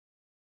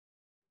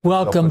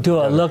Welcome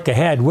to a look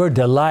ahead. We're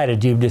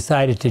delighted you've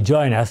decided to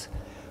join us.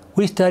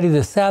 We study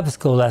the Sabbath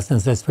School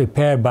lessons that's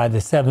prepared by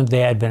the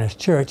Seventh-day Adventist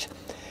Church,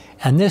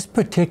 and this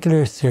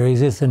particular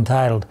series is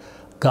entitled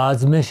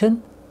God's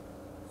Mission,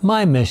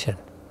 My Mission.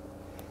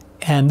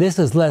 And this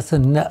is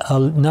lesson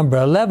number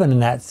 11 in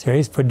that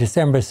series for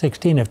December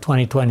 16 of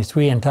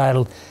 2023,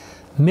 entitled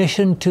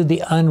Mission to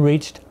the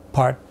Unreached,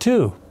 Part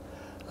 2.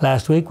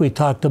 Last week we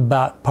talked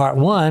about Part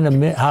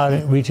 1, how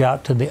to reach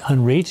out to the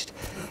unreached.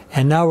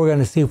 And now we're going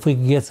to see if we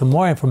can get some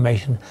more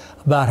information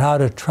about how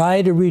to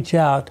try to reach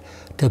out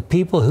to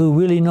people who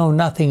really know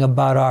nothing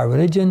about our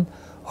religion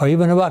or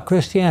even about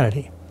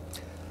Christianity.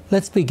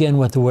 Let's begin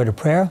with the word of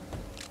prayer.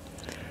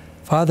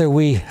 Father,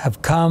 we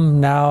have come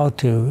now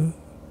to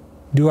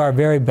do our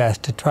very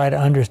best to try to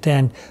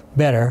understand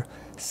better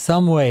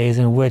some ways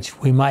in which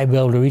we might be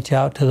able to reach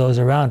out to those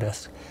around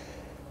us.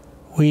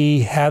 We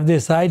have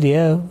this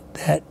idea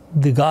that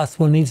the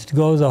gospel needs to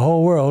go to the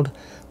whole world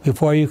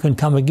before you can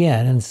come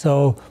again. And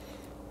so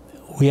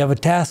we have a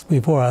task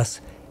before us.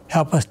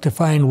 Help us to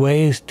find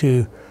ways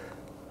to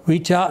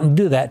reach out and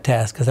do that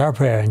task is our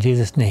prayer in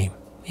Jesus' name.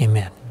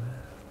 Amen.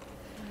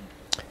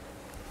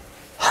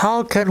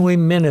 How can we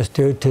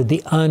minister to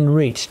the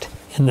unreached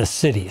in the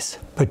cities?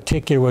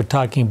 Particularly, we're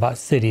talking about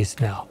cities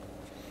now.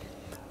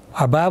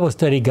 Our Bible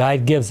study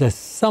guide gives us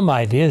some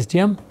ideas.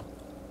 Jim?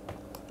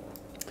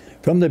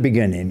 From the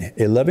beginning,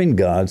 a loving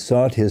God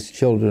sought his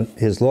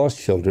lost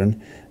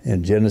children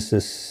in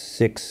Genesis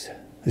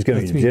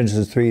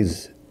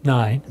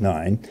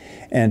 3:9.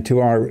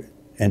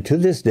 And to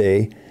this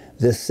day,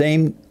 this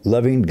same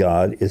loving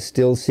God is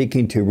still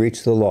seeking to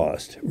reach the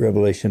lost,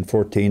 Revelation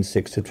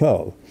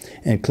 14:6-12,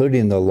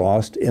 including the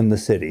lost in the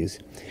cities.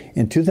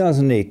 In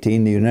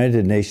 2018, the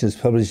United Nations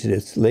published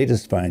its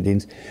latest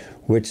findings,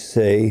 which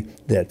say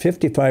that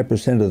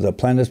 55% of the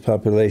planet's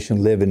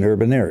population live in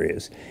urban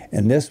areas,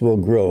 and this will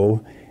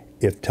grow,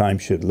 if time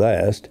should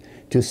last,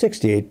 to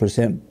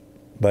 68%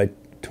 by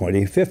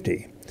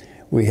 2050.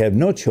 We have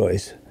no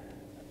choice.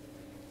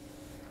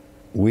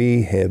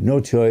 We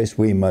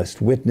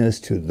must witness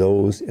to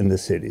those in the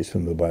cities,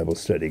 from the Bible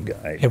Study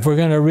Guide. If we're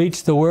going to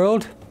reach the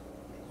world,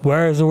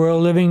 where is the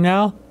world living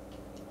now?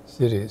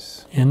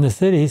 Cities. In the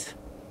cities.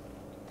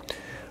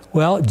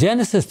 Well,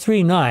 Genesis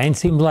 3:9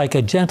 seems like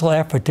a gentle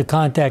effort to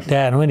contact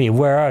Adam and Eve.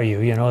 Where are you?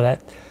 You know,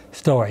 that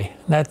story.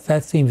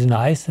 That seems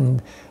nice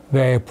and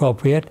very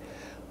appropriate.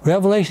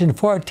 Revelation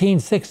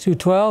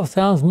 14:6-12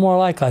 sounds more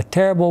like a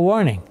terrible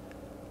warning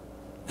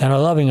than a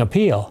loving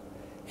appeal.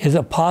 Is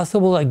it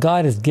possible that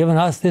God has given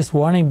us this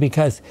warning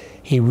because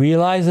he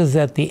realizes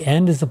that the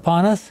end is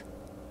upon us?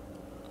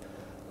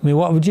 I mean,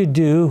 what would you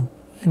do?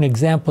 An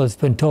example that's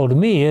been told to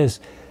me is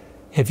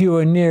if you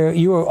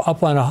were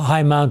up on a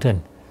high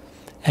mountain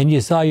and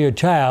you saw your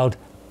child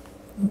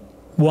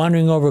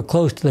wandering over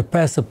close to the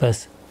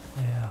precipice,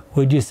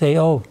 would you say,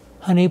 "Oh,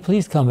 honey,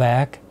 please come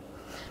back"?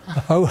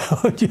 or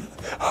would you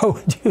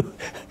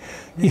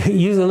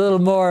use a little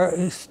more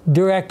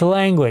direct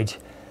language?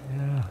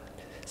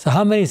 So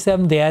how many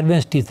Seventh-day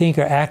Adventists do you think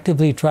are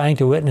actively trying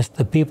to witness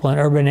to people in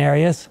urban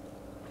areas?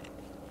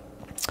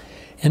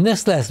 In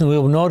this lesson, we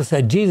will notice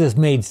that Jesus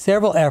made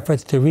several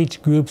efforts to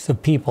reach groups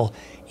of people,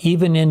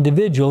 even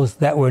individuals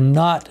that were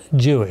not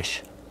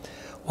Jewish.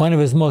 One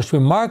of his most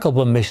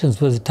remarkable missions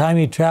was the time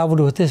he traveled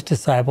with his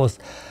disciples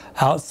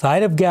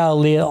outside of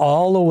Galilee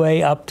all the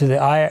way up to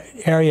the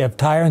area of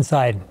Tyre and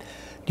Sidon.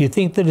 Do you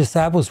think the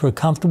disciples were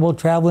comfortable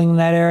traveling in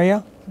that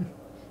area?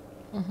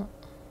 Mm-hmm.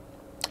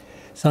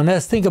 So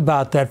let's think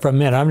about that for a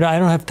minute. I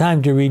don't have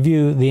time to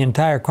review the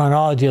entire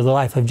chronology of the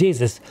life of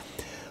Jesus,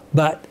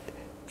 but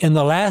in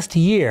the last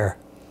year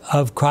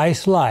of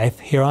Christ's life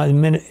here on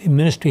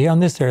ministry here on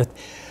this earth,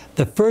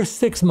 the first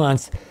 6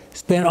 months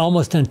spent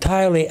almost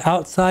entirely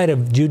outside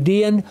of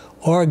Judean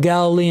or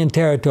Galilean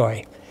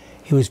territory.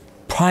 He was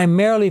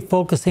primarily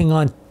focusing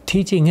on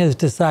teaching his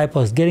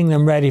disciples, getting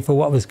them ready for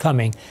what was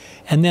coming.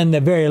 And then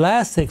the very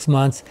last 6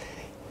 months,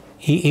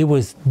 he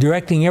was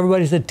directing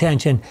everybody's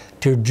attention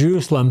to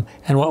Jerusalem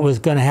and what was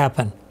going to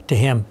happen to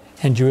him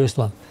in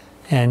Jerusalem.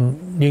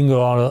 And you can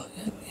go on,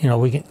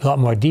 we get a lot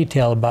more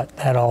detail about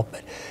that all.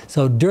 But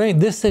so during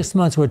this 6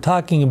 months we're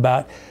talking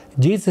about,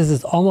 Jesus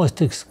is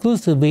almost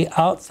exclusively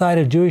outside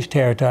of Jewish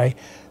territory,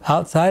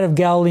 outside of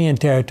Galilean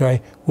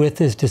territory with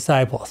his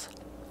disciples.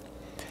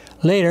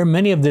 Later,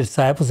 many of the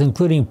disciples,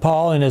 including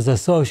Paul and his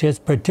associates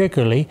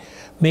particularly,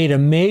 made a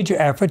major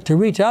effort to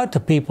reach out to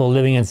people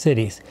living in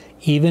cities,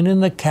 even in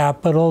the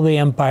capital of the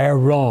empire,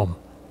 Rome.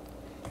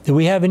 Do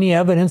we have any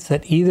evidence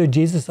that either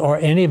Jesus or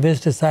any of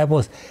his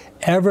disciples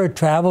ever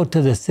traveled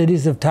to the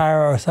cities of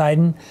Tyre or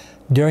Sidon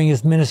during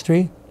his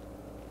ministry?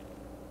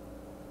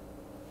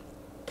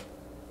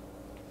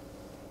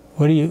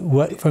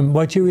 From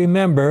what you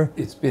remember?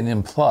 It's been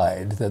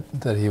implied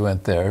that he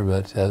went there,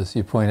 but as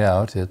you point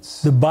out,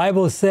 it's... The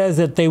Bible says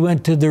that they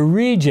went to the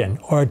region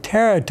or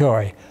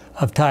territory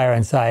of Tyre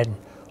and Sidon.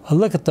 Well,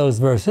 look at those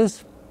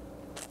verses.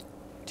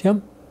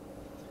 Jim?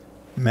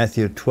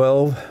 Matthew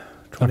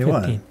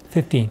 12:21.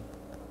 15.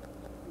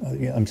 Oh,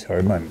 yeah, I'm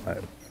sorry,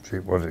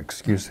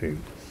 excuse me.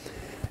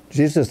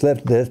 Jesus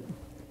left that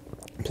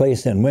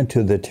place and went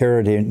to the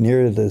territory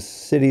near the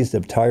cities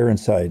of Tyre and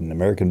Sidon.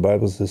 American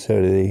Bible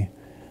Society,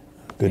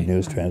 Good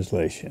News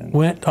Translation.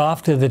 Went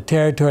off to the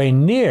territory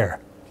near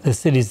the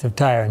cities of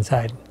Tyre and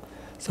Sidon.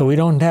 So we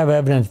don't have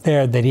evidence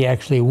there that he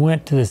actually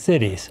went to the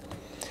cities.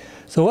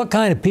 So what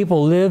kind of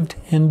people lived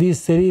in these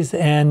cities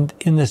and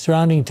in the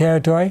surrounding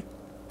territory?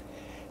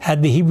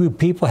 Had the Hebrew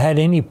people had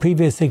any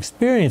previous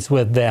experience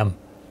with them?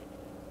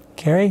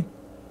 Carrie?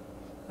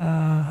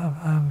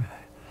 I'm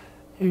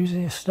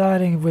usually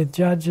starting with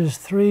Judges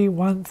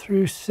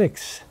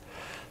 3:1-6.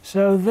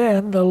 So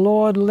then the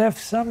Lord left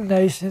some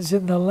nations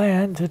in the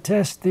land to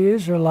test the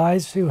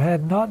Israelites who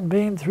had not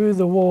been through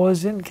the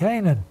wars in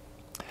Canaan.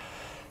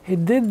 He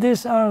did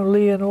this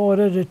only in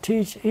order to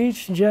teach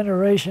each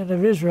generation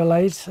of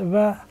Israelites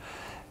about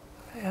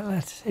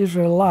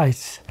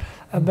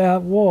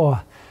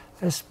war,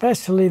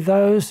 especially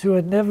those who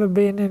had never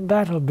been in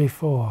battle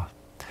before.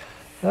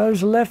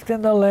 Those left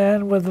in the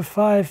land were the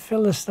 5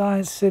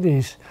 Philistine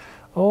cities,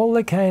 all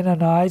the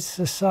Canaanites,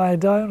 the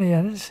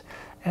Sidonians,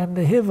 and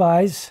the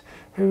Hivites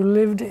who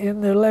lived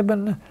in the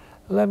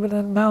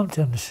Lebanon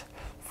mountains,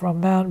 from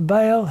Mount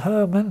Baal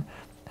Hermon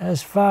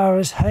as far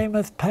as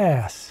Hamath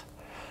Pass.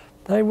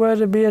 They were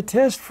to be a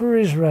test for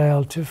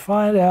Israel to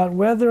find out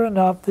whether or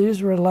not the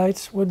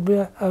Israelites would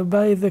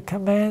obey the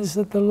commands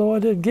that the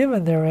Lord had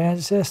given their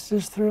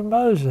ancestors through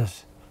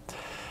Moses.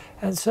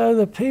 And so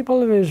the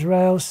people of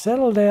Israel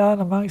settled down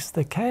amongst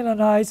the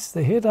Canaanites,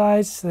 the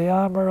Hittites, the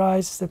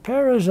Amorites, the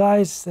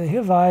Perizzites, the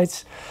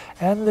Hivites,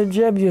 and the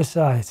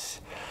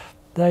Jebusites.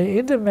 They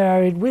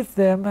intermarried with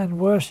them and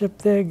worshipped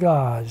their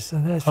gods.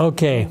 And that's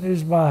Okay. in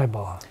his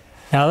Bible.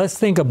 Now let's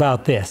think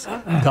about this.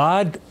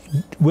 God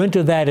went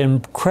to that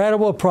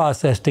incredible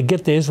process to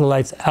get the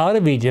Israelites out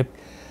of Egypt,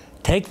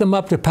 take them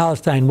up to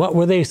Palestine. What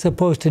were they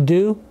supposed to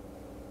do?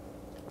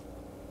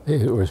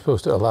 They were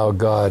supposed to allow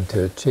God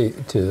to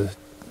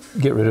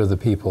get rid of the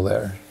people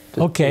there.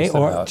 Okay,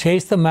 or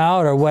chase them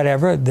out or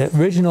whatever. The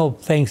original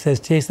thing says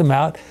chase them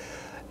out.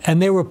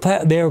 And they were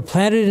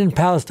planted in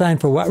Palestine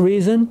for what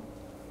reason?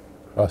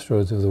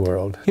 Crossroads of the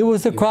world. It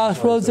was the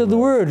crossroads of the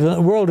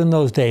world in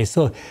those days.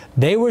 So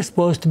they were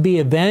supposed to be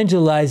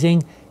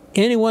evangelizing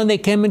anyone they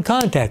came in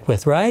contact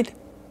with, right?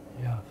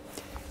 Yeah.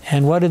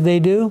 And what did they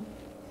do?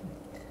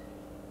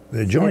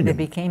 They joined They him,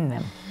 became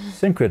them.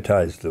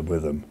 syncretized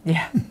with him.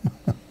 Yeah.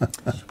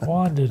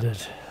 Squandered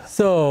it.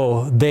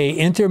 So they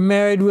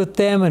intermarried with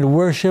them and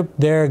worshiped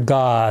their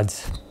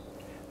gods.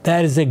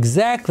 That is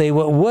exactly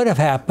what would have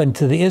happened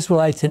to the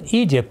Israelites in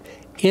Egypt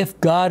if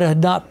God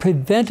had not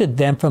prevented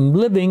them from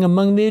living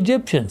among the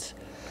Egyptians.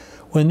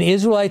 When the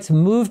Israelites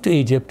moved to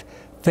Egypt,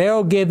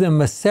 Pharaoh gave them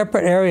a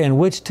separate area in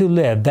which to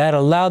live. That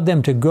allowed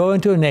them to grow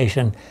into a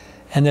nation.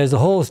 And there's a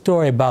whole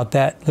story about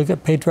that. Look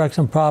at Patriarchs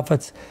and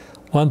Prophets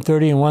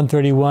 130 and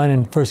 131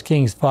 and 1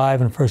 Kings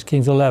 5 and 1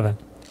 Kings 11.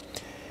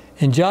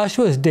 In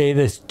Joshua's day,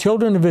 the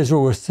children of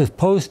Israel were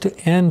supposed to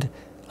enter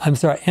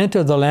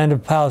the land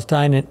of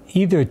Palestine and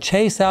either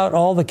chase out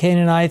all the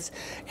Canaanites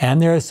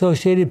and their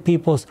associated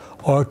peoples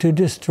or to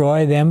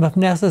destroy them if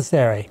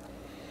necessary.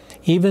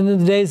 Even in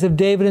the days of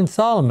David and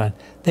Solomon,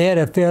 they had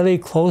a fairly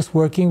close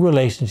working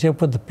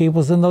relationship with the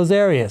peoples in those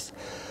areas.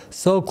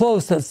 So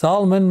close that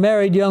Solomon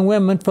married young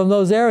women from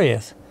those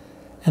areas.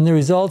 And the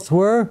results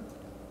were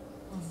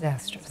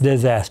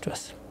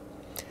disastrous.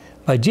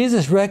 But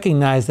Jesus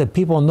recognized that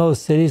people in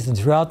those cities and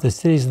throughout the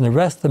cities in the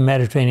rest of the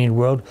Mediterranean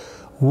world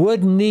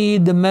would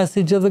need the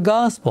message of the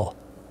gospel.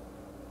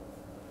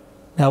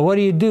 Now, what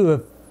do you do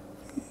if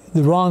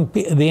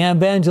the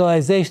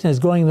evangelization is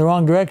going in the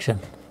wrong direction?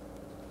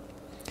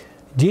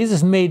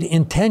 Jesus made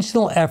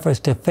intentional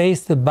efforts to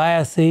face the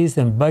biases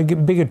and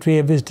bigotry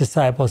of his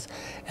disciples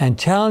and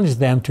challenged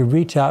them to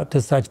reach out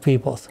to such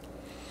peoples.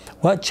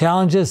 What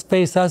challenges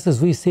face us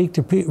as we seek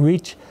to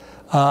reach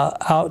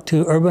out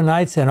to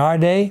urbanites in our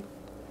day?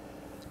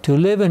 To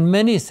live in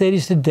many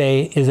cities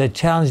today is a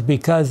challenge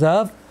because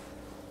of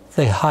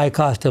the high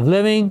cost of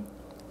living,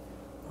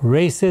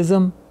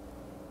 racism,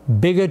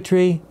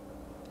 bigotry,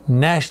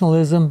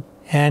 nationalism,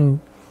 and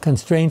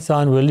constraints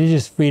on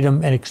religious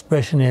freedom and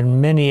expression in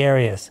many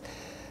areas.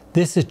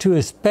 This is true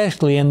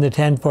especially in the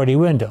 1040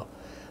 window.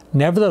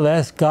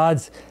 Nevertheless,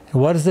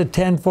 what is the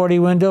 1040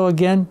 window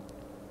again?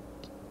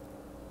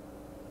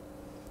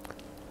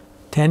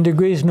 10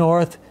 degrees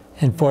north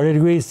and 40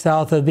 degrees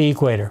south of the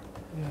equator,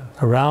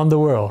 around the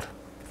world.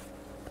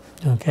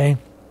 Okay?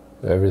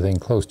 Everything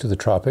close to the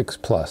tropics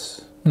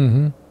plus.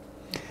 Mm-hmm.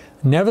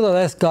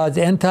 Nevertheless, God's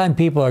end-time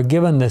people are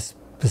given the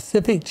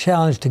specific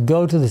challenge to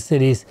go to the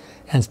cities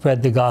and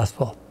spread the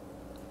gospel.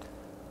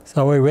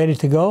 So are we ready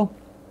to go?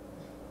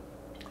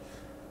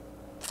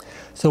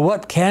 So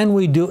what can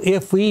we do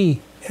if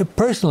we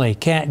personally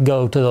can't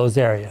go to those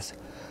areas?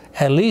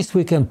 At least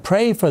we can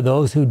pray for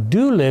those who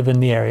do live in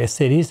the area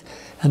cities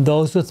and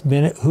those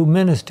who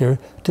minister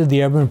to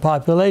the urban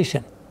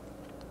population.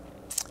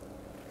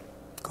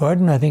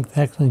 Gordon, I think the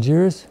next one's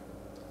yours.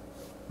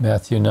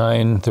 Matthew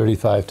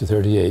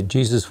 9:35-38.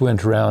 Jesus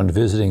went around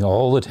visiting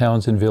all the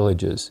towns and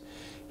villages.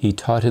 He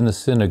taught in the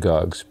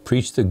synagogues,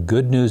 preached the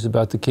good news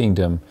about the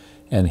kingdom,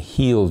 and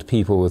healed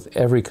people with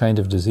every kind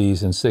of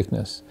disease and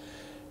sickness.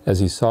 As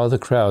he saw the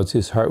crowds,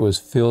 his heart was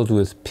filled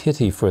with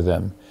pity for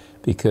them,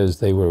 because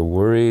they were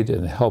worried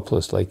and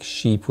helpless like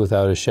sheep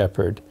without a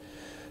shepherd.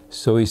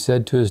 So he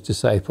said to his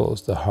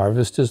disciples, "The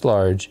harvest is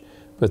large,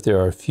 but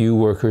there are few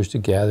workers to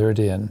gather it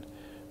in.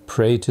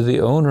 Pray to the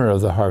owner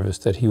of the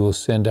harvest that he will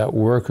send out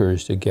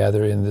workers to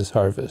gather in this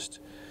harvest."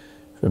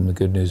 From the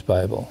Good News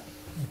Bible.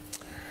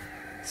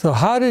 So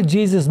how did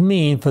Jesus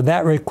mean for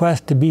that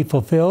request to be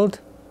fulfilled?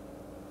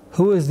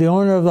 Who is the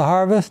owner of the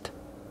harvest?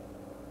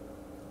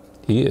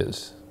 He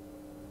is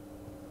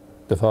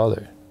the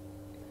Father.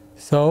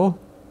 So,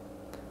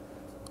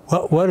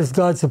 what is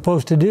God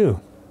supposed to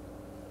do?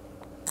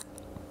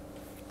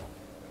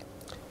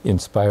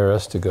 Inspire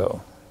us to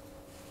go.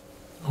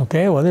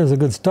 Okay, well, there's a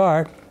good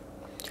start.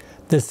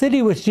 The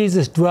city which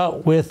Jesus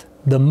dwelt with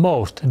the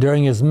most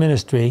during his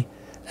ministry,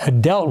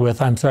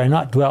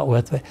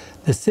 the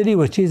city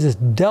which Jesus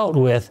dealt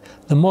with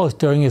the most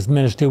during his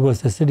ministry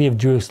was the city of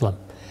Jerusalem.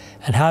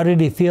 And how did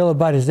he feel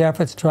about his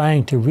efforts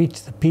trying to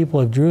reach the people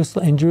of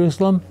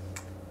Jerusalem?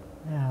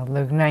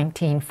 Luke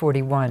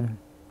 19:41.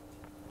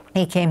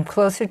 He came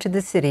closer to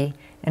the city,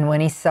 and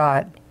when he saw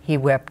it, he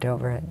wept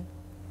over it.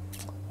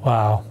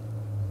 Wow.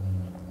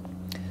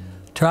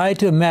 Try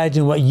to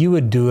imagine what you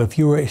would do if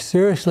you were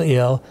seriously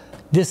ill,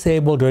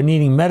 disabled, or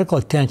needing medical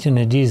attention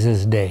in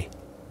Jesus' day.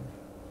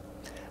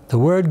 The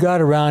word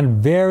got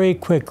around very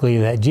quickly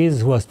that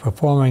Jesus was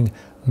performing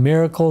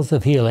miracles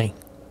of healing.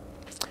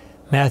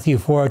 Matthew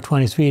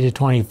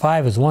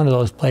 4:23-25 is one of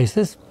those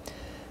places.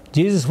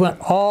 Jesus went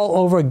all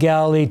over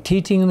Galilee,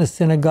 teaching in the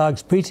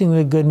synagogues, preaching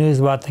the good news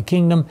about the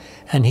kingdom,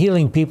 and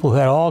healing people who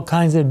had all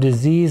kinds of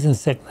disease and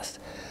sickness.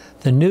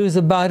 The news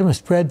about him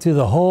spread through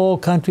the whole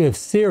country of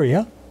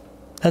Syria,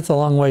 that's a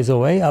long ways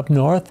away, up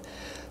north,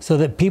 so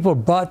that people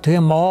brought to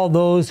him all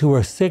those who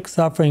were sick,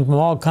 suffering from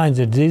all kinds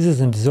of diseases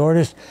and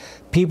disorders,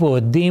 people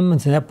with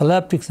demons and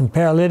epileptics and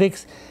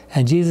paralytics,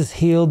 and Jesus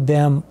healed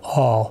them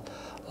all.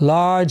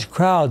 Large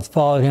crowds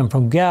followed him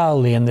from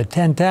Galilee and the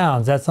 10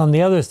 towns, that's on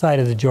the other side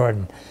of the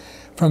Jordan,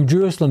 from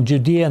Jerusalem,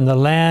 Judea, and the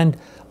land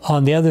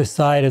on the other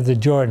side of the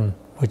Jordan,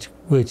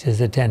 which is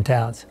the 10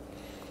 towns.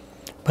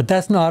 But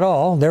that's not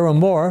all. There were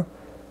more.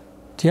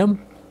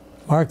 Jim,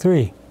 Mark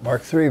 3.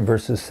 Mark 3,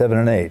 verses 7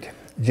 and 8.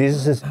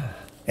 Jesus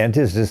and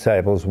his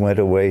disciples went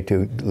away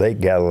to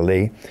Lake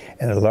Galilee,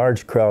 and a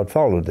large crowd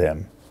followed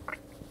him.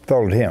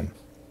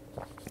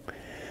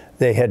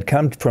 They had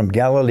come from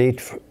Galilee,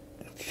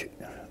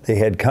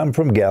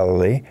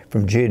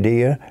 from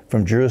Judea,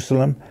 from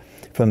Jerusalem,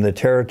 from the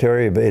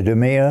territory of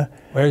Idumea.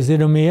 Where's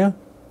Idumea?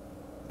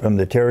 From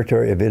the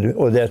territory of Idumea.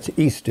 Oh, that's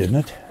east, isn't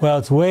it? Well,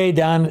 it's way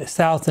down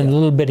south and a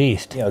little bit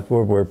east. Yeah,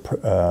 where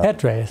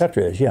Petra is.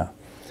 Petra is, yeah.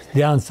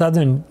 Down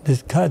southern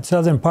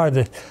part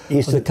of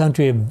the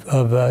country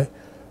of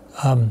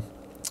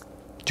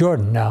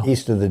Jordan now.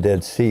 East of the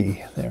Dead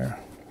Sea there.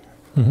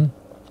 Mm-hmm.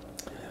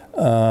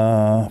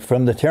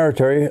 From the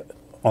territory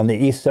on the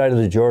east side of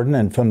the Jordan,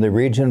 and from the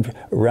region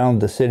around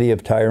the city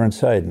of Tyre and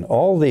Sidon.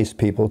 All these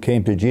people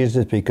came to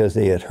Jesus because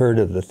they had heard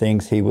of the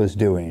things he was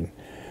doing.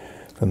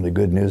 From the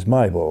Good News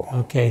Bible.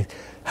 Okay.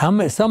 Some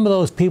of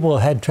those people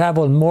had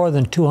traveled more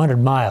than 200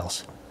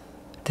 miles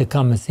to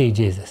come and see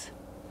Jesus.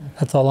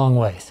 That's a long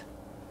ways.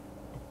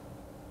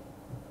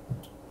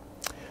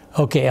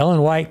 Okay,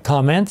 Ellen White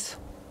comments.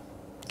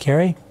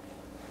 Carrie?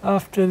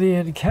 After the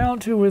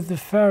encounter with the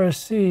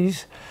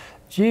Pharisees,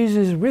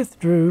 Jesus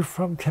withdrew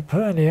from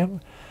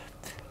Capernaum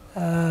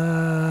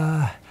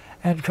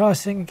and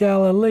crossing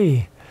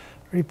Galilee,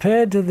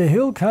 repaired to the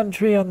hill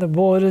country on the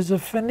borders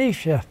of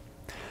Phoenicia.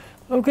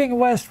 Looking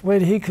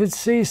westward, he could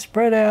see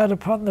spread out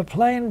upon the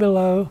plain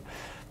below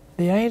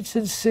the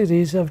ancient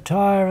cities of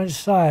Tyre and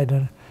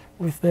Sidon,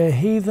 with their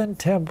heathen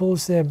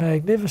temples, their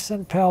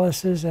magnificent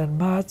palaces and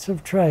marts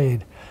of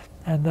trade,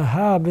 and the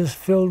harbors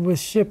filled with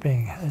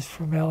shipping. That's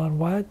from Ellen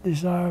White,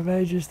 Desire of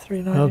Ages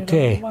 391.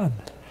 Okay.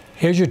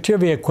 Here's your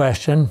trivia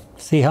question.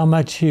 See how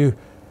much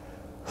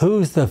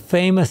who's the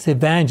famous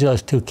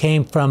evangelist who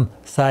came from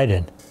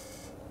Sidon?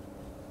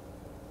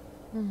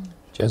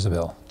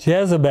 Jezebel.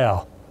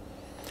 Jezebel.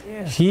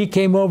 Yes. She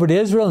came over to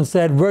Israel and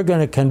said, we're going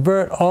to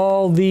convert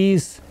all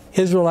these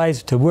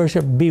Israelites to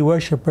be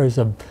worshipers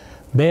of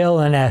Baal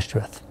and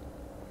Ashtoreth.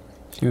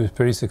 She was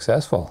pretty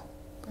successful.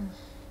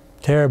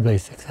 Terribly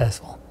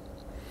successful.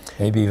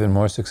 Maybe even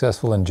more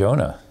successful than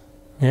Jonah.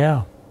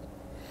 Yeah.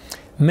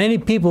 Many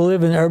people who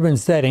live in urban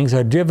settings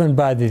are driven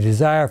by the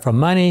desire for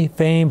money,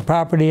 fame,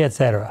 property,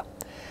 etc.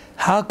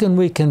 How can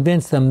we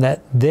convince them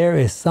that there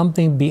is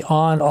something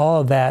beyond all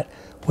of that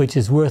which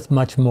is worth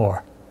much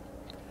more?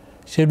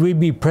 Should we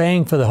be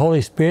praying for the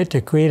Holy Spirit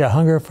to create a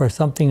hunger for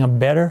something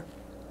better?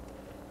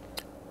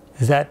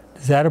 Is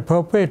that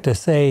appropriate to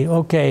say,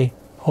 okay,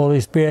 Holy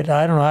Spirit,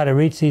 I don't know how to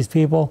reach these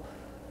people.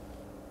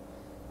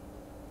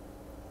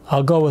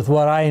 I'll go with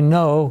what I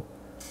know.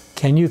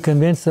 Can you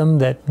convince them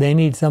that they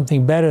need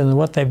something better than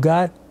what they've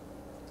got?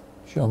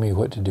 Show me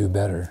what to do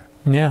better.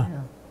 Yeah.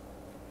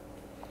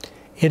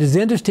 It is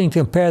interesting to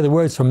compare the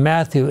words from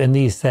Matthew in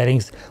these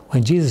settings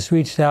when Jesus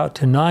reached out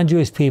to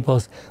non-Jewish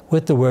peoples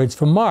with the words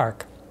from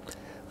Mark.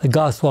 The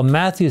Gospel of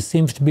Matthew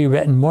seems to be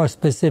written more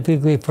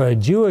specifically for a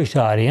Jewish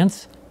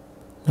audience.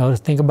 Notice,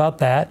 think about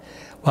that.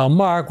 While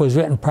Mark was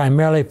written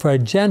primarily for a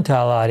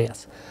Gentile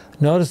audience.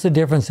 Notice the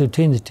difference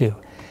between the two.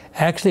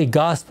 Actually,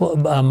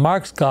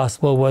 Mark's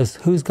Gospel was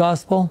whose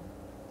Gospel?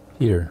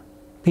 Peter.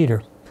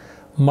 Peter.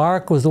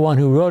 Mark was the one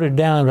who wrote it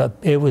down, but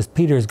it was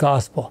Peter's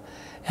Gospel.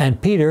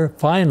 And Peter,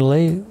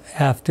 finally,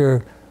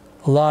 after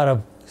a lot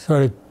of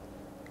sort of,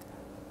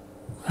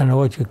 I don't know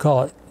what you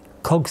call it,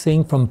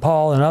 coaxing from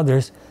Paul and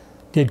others,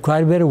 did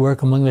quite a bit of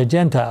work among the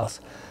Gentiles.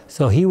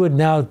 So he would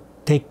now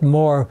take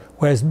more,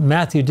 whereas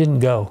Matthew didn't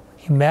go.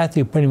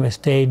 Matthew pretty much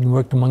stayed and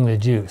worked among the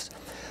Jews.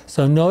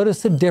 So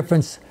notice the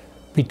difference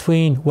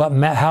between what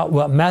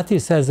Matthew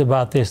says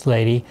about this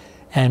lady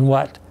and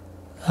what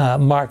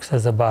Mark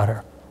says about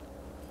her.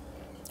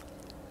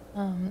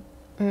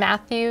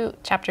 Matthew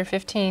chapter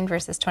 15,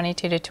 verses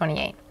 22 to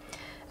 28.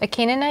 A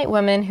Canaanite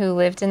woman who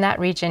lived in that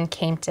region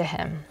came to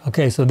him.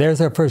 Okay, so there's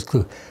our first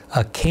clue.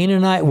 A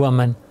Canaanite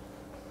woman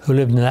who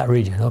lived in that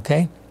region,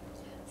 okay?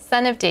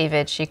 Son of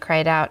David, she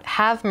cried out,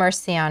 have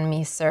mercy on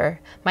me, sir.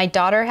 My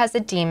daughter has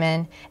a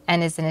demon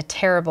and is in a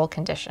terrible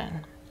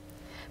condition.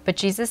 But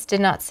Jesus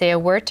did not say a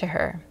word to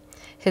her.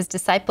 His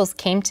disciples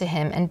came to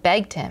him and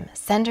begged him,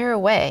 send her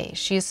away.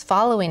 She is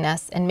following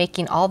us and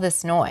making all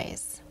this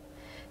noise.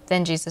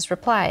 Then Jesus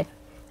replied,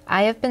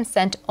 I have been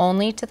sent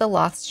only to the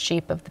lost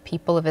sheep of the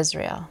people of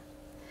Israel.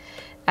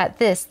 At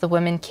this, the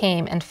woman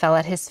came and fell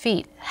at his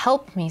feet.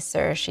 Help me,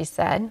 sir, she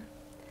said.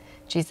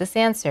 Jesus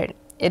answered,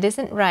 it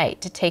isn't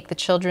right to take the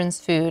children's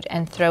food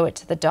and throw it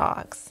to the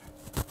dogs.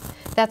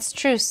 That's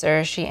true,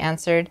 sir, she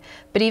answered,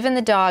 but even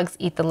the dogs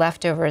eat the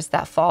leftovers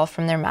that fall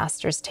from their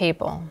master's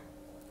table.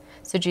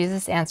 So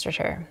Jesus answered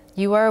her,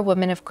 you are a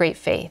woman of great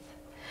faith.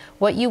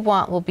 What you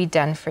want will be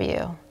done for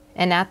you.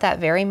 And at that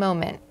very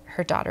moment,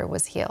 her daughter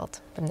was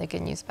healed. From the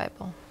Good News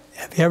Bible.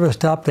 Have you ever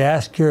stopped to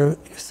ask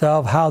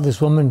yourself how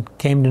this woman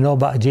came to know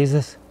about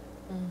Jesus?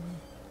 Mm-hmm.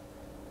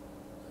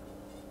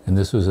 And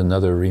this was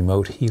another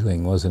remote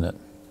healing, wasn't it?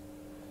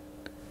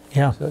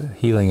 Yeah. So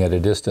healing at a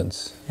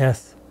distance.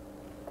 Yes.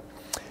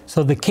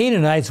 So the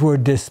Canaanites were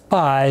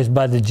despised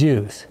by the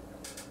Jews.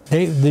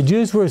 The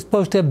Jews were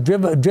supposed to have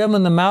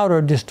driven them out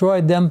or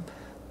destroyed them,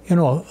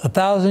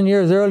 1,000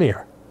 years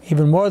earlier,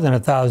 even more than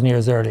 1,000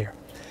 years earlier.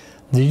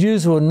 The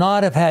Jews would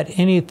not have had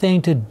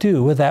anything to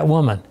do with that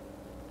woman.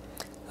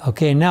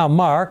 Okay, now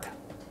Mark,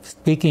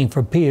 speaking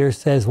for Peter,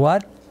 says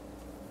what?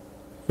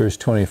 Verse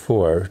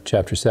 24,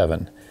 chapter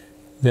 7.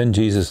 Then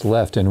Jesus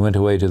left and went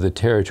away to the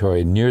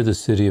territory near the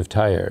city of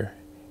Tyre.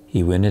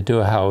 He went into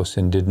a house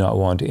and did not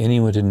want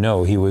anyone to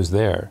know he was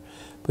there,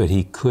 but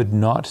he could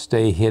not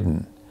stay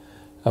hidden.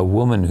 A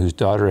woman whose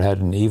daughter had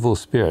an evil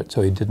spirit,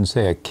 so he didn't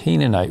say a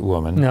Canaanite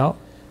woman. No.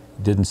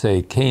 He didn't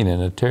say Canaan,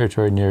 a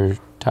territory near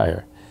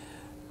Tyre.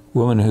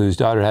 Woman whose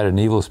daughter had an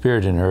evil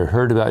spirit in her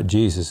heard about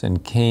Jesus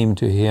and came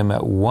to him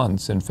at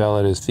once and fell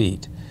at his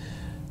feet.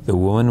 The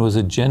woman was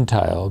a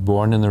Gentile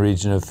born in the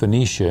region of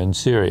Phoenicia in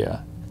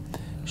Syria.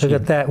 Look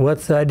at that.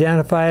 What's the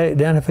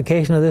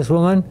identification of this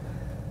woman?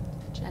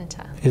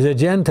 Gentile. She's a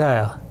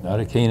Gentile. Not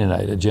a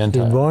Canaanite, a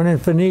Gentile. She's born in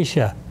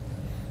Phoenicia.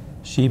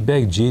 She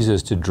begged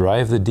Jesus to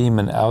drive the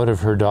demon out of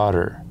her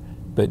daughter.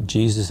 But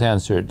Jesus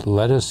answered,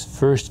 let us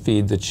first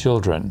feed the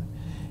children.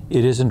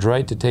 It isn't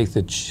right to take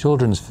the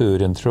children's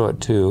food and throw it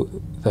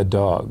to the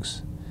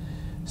dogs.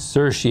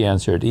 Sir, she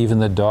answered, even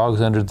the dogs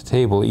under the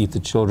table eat the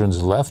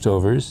children's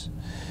leftovers.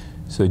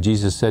 So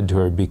Jesus said to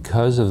her,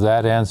 because of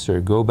that answer,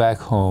 go back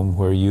home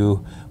where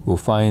you will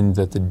find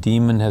that the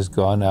demon has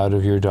gone out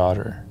of your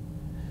daughter.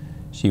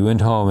 She went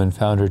home and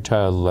found her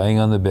child laying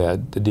on the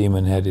bed. The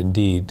demon had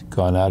indeed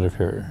gone out of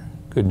her.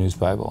 Good News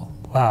Bible.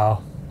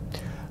 Wow.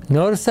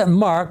 Notice that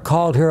Mark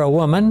called her a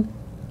woman,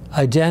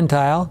 a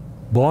Gentile,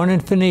 born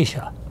in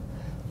Phoenicia.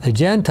 The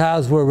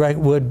Gentiles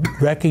would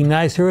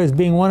recognize her as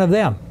being one of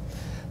them.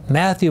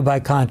 Matthew,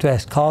 by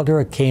contrast, called her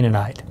a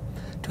Canaanite.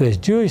 To his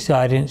Jewish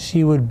audience,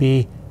 she would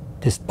be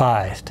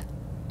despised.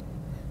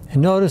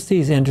 And notice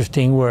these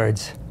interesting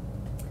words.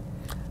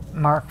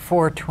 Mark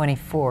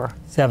 4:24.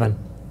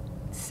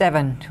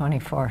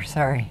 7:24,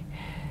 sorry.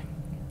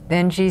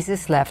 Then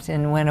Jesus left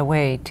and went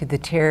away to the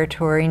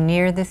territory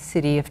near the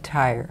city of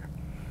Tyre.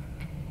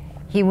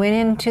 He went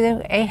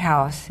into a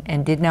house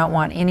and did not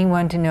want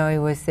anyone to know he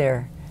was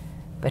there,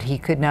 but he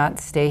could not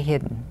stay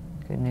hidden.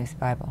 Good News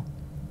Bible.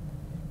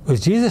 Was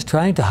Jesus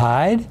trying to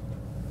hide?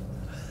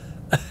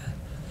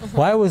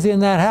 Why was he in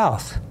that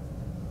house?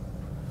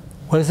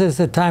 Was this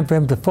a time for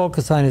him to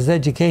focus on his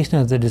education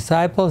of the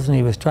disciples and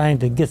he was trying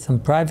to get some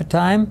private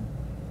time?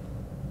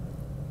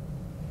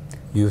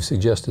 You've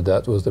suggested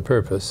that was the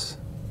purpose.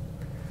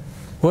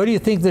 What do you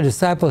think the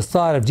disciples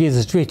thought of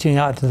Jesus reaching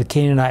out to the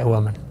Canaanite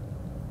woman?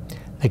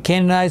 The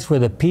Canaanites were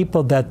the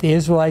people that the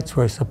Israelites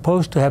were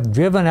supposed to have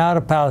driven out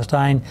of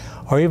Palestine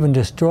or even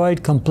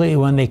destroyed completely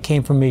when they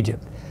came from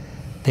Egypt.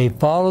 They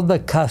followed the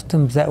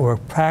customs that were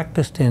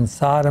practiced in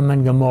Sodom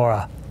and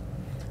Gomorrah.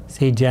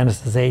 See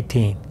Genesis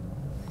 18.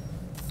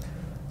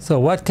 So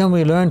what can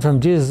we learn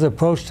from Jesus'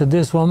 approach to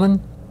this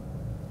woman?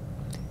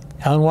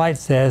 Ellen White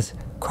says,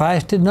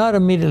 Christ did not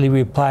immediately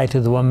reply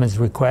to the woman's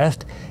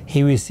request.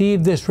 He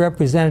received this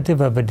representative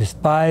of a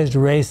despised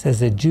race as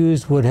the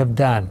Jews would have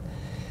done.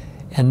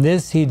 In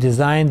this, he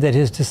designed that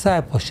his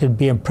disciples should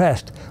be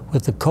impressed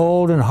with the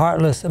cold and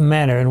heartless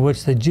manner in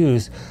which the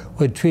Jews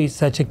would treat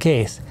such a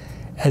case,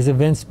 as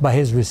evinced by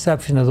his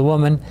reception of the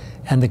woman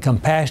and the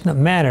compassionate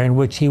manner in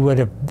which he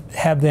would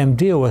have them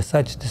deal with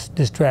such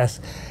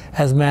distress,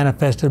 as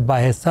manifested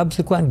by his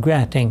subsequent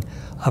granting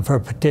of her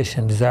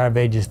petition, Desire of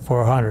Ages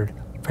 400,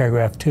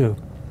 paragraph 2.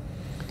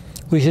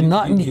 We should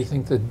not... Do you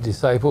think the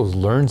disciples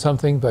learned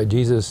something by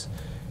Jesus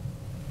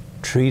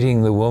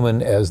treating the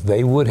woman as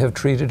they would have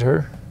treated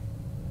her?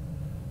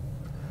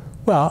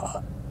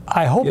 Well,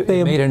 I hope it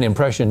they... made an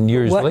impression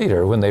years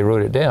later when they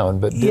wrote it down,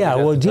 but... Yeah,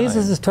 well,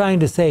 Jesus is trying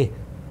to say,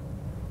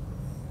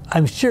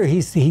 I'm sure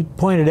he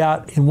pointed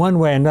out in one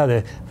way or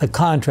another the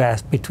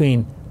contrast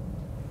between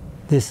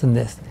this and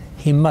this.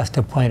 He must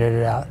have pointed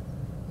it out.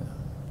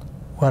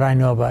 What I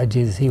know about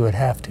Jesus, he would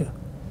have to.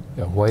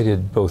 Yeah, why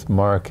did both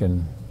Mark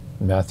and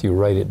Matthew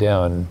write it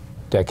down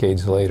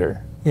decades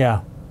later?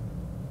 Yeah.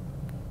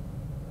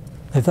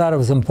 They thought it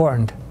was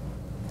important.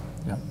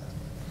 Yeah.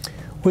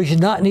 We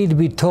should not need to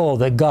be told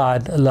that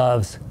God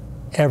loves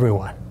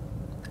everyone.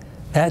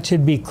 That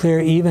should be clear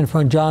even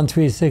from John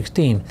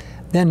 3:16.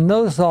 Then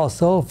notice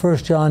also 1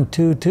 John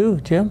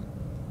 2:2, Jim.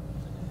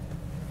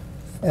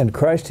 And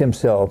Christ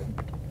himself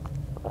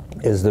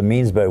is the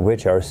means by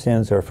which our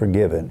sins are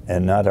forgiven,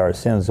 and not our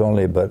sins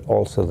only, but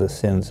also the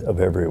sins of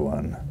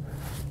everyone.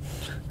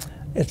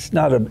 It's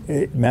not a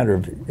matter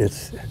of,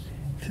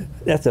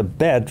 that's a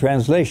bad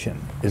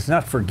translation. It's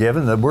not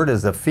forgiven. The word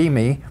is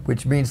aphemi,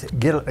 which means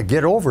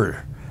get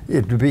over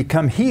it, to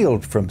become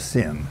healed from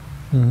sin.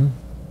 Mm-hmm.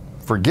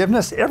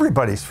 Forgiveness,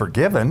 everybody's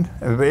forgiven.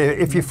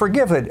 If you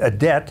forgive a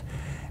debt,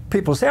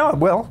 people say, oh,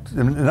 well,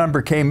 the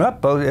number came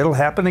up, it'll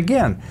happen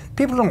again.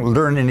 People don't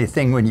learn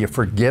anything when you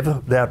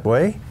forgive that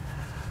way.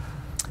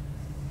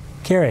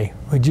 Carrie,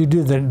 would you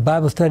do the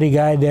Bible study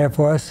guide there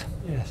for us?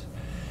 Yes.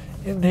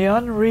 In the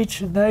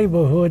unreached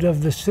neighborhood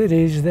of the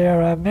cities,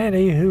 there are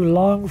many who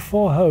long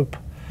for hope.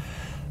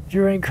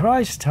 During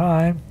Christ's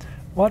time,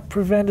 what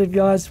prevented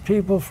God's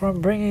people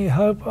from bringing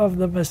hope of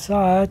the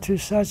Messiah to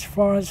such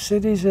foreign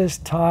cities as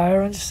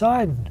Tyre and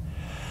Sidon?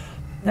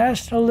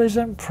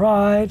 Nationalism,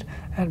 pride,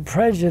 and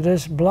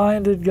prejudice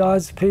blinded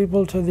God's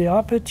people to the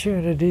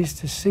opportunities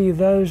to see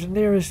those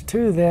nearest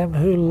to them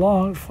who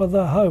longed for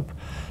the hope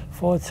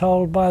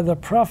foretold by the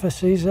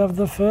prophecies of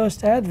the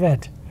first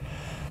advent.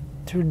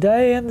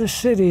 Today in the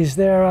cities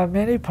there are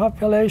many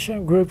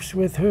population groups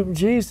with whom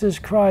Jesus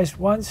Christ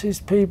wants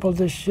his people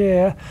to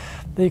share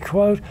the,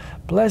 quote,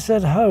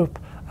 blessed hope,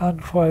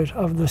 unquote,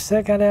 of the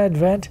second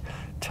advent,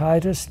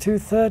 Titus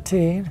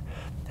 2:13,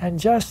 and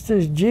just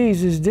as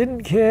Jesus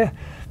didn't care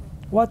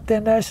what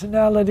their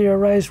nationality or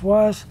race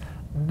was,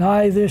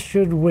 neither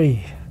should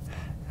we.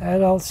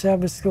 Adult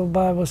Sabbath School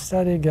Bible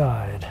Study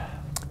Guide.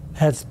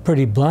 That's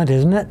pretty blunt,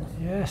 isn't it?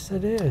 Yes,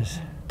 it is.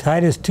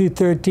 Titus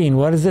 2:13,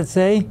 what does it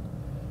say?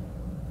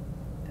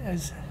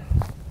 As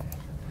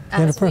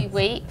Jennifer? we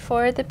wait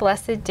for the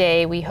blessed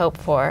day we hope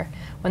for,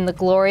 when the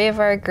glory of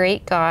our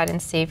great God and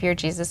Savior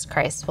Jesus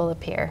Christ will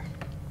appear.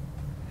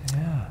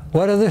 Yeah.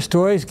 What other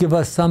stories give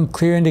us some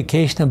clear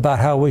indication about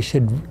how we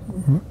should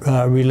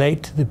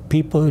relate to the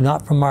people who are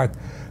not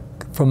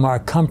from our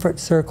comfort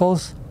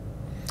circles?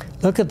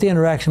 Look at the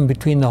interaction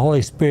between the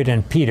Holy Spirit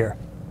and Peter,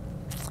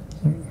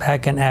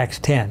 back in Acts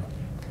 10.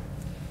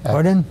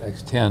 Gordon?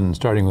 Acts 10,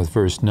 starting with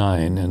verse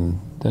 9 and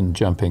then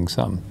jumping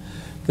some.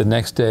 The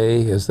next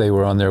day, as they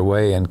were on their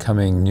way and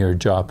coming near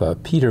Joppa,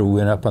 Peter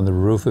went up on the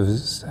roof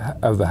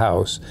of the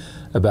house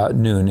about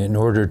noon in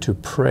order to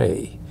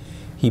pray.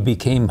 He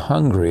became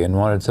hungry and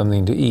wanted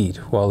something to eat.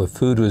 While the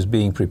food was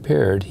being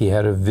prepared, he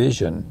had a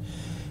vision.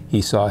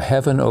 He saw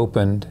heaven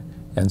opened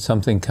and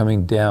something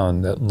coming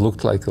down that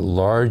looked like a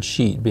large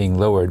sheet being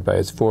lowered by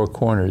its four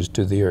corners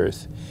to the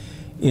earth.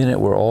 In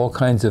it were all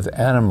kinds of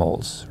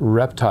animals,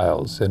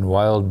 reptiles, and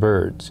wild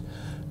birds.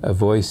 A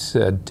voice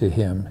said to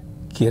him,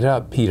 "Get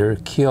up, Peter,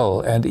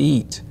 kill and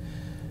eat."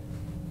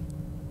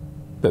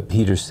 But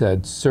Peter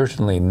said,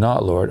 "Certainly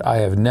not, Lord. I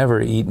have never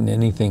eaten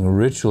anything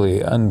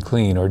ritually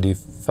unclean or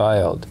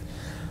defiled."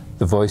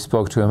 The voice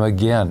spoke to him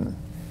again,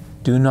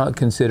 "Do not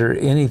consider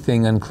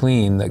anything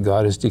unclean that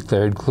God has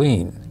declared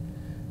clean."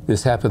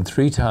 This happened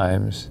 3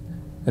 times,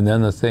 and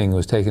then the thing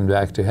was taken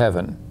back to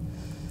heaven.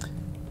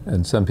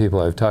 And some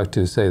people I've talked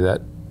to say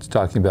that it's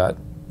talking about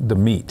the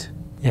meat.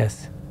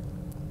 Yes.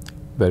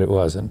 But it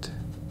wasn't.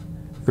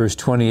 Verse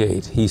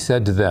 28, he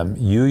said to them,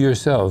 "You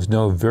yourselves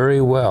know very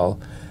well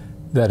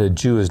that a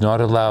Jew is not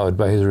allowed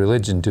by his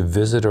religion to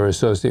visit or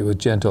associate with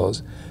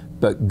Gentiles,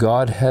 but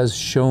God has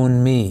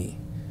shown me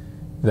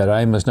that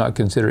I must not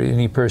consider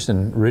any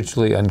person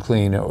ritually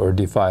unclean or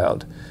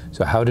defiled."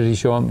 So how did he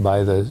show him?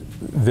 By the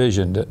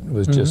vision that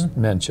was just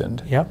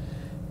mentioned. Yep.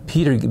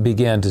 Peter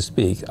began to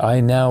speak. "I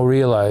now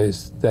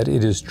realize that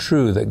it is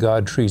true that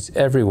God treats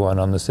everyone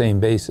on the same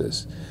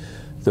basis.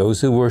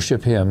 Those who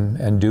worship him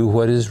and do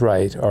what is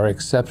right are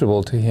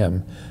acceptable to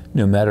him,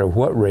 no matter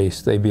what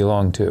race they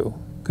belong to.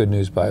 Good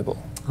News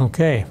Bible.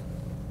 Okay.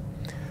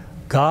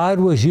 God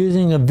was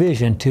using a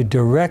vision to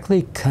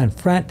directly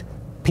confront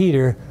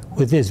Peter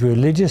with his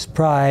religious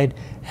pride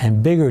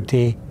and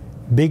bigotry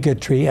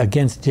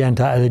against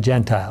the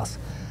Gentiles.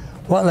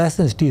 What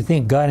lessons do you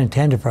think God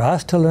intended for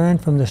us to learn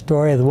from the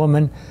story of the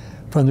woman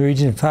from the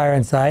region of Tyre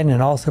and Sidon,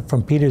 and also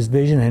from Peter's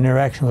vision and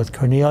interaction with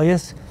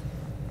Cornelius?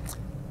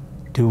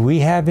 Do we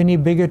have any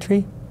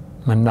bigotry?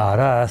 Well, not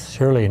us,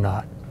 surely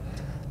not.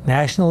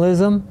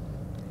 Nationalism,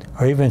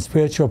 or even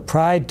spiritual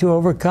pride to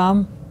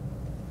overcome?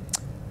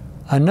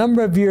 A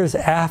number of years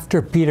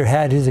after Peter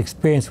had his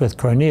experience with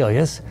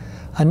Cornelius,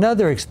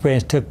 another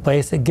experience took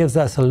place that gives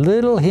us a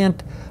little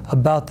hint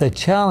about the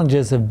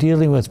challenges of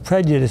dealing with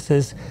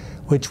prejudices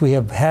which we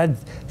have had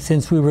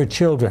since we were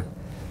children.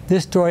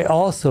 This story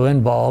also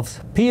involves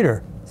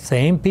Peter,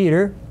 same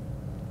Peter.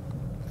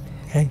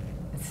 Okay.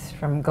 It's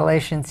from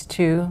Galatians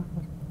 2,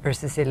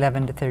 verses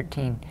 11 to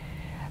 13.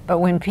 But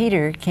when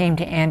Peter came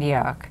to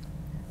Antioch,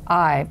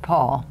 I,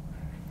 Paul,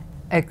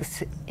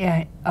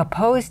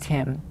 opposed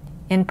him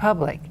in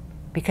public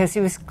because he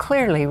was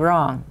clearly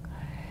wrong.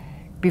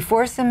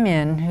 Before some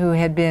men who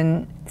had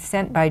been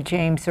sent by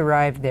James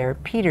arrived there,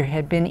 Peter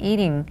had been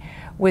eating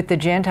with the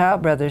Gentile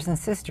brothers and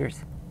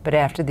sisters. But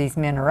after these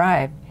men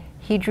arrived,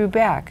 he drew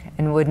back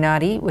and would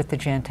not eat with the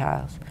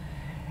Gentiles,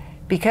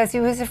 because he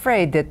was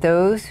afraid that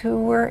those who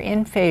were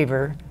in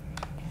favor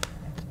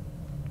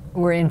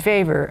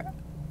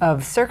of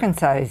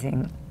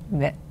circumcising.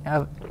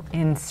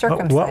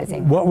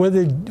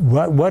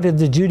 What did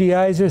the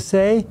Judaizers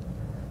say?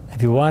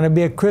 If you want to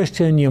be a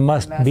Christian, you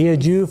must be a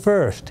Jew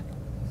first.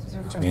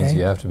 Which means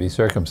you have to be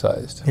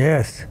circumcised.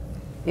 Yes.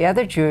 The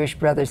other Jewish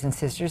brothers and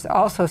sisters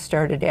also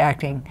started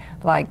acting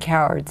like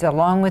cowards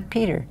along with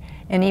Peter,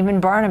 and even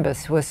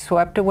Barnabas was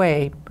swept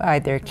away by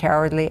their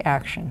cowardly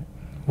action.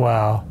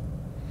 Wow.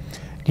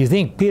 Do you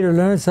think Peter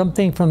learned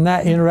something from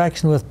that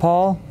interaction with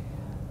Paul?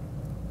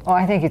 Well,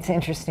 I think it's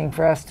interesting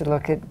for us to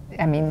look at,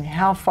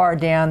 how far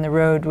down the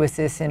road was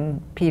this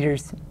in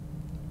Peter's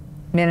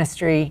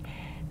ministry,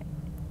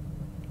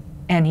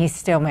 and he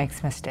still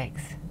makes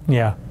mistakes.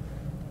 Yeah.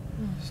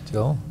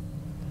 Still?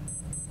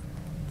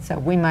 So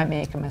we might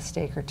make a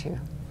mistake or two.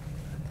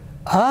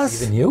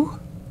 Us? Even you?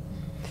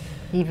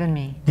 Even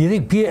me. Do you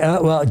think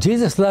Peter,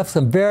 Jesus left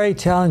some very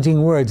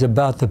challenging words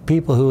about the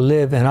people who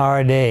live in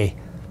our day.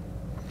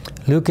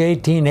 Luke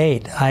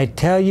 18:8, I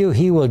tell you,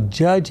 he will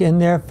judge in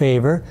their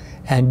favor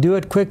and do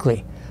it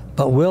quickly.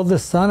 But will the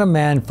Son of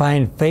Man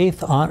find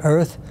faith on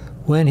earth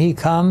when he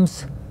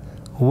comes?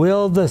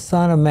 Will the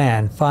Son of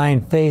Man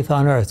find faith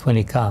on earth when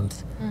he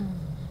comes?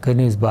 Good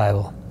News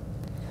Bible.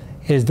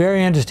 It is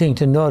very interesting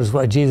to notice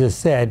what Jesus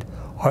said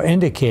or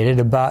indicated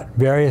about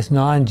various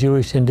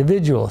non-Jewish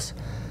individuals.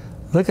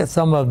 Look at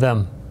some of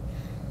them.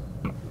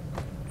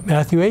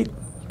 Matthew 8,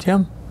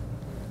 Jim?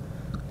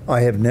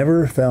 I have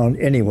never found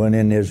anyone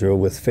in Israel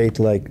with faith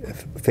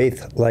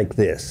like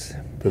this.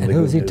 And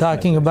who's he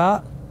talking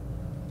about?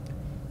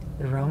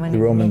 The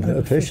Roman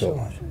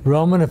official.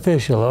 Roman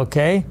official,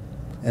 okay.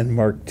 And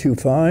Mark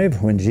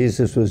 2:5, when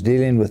Jesus was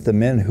dealing with the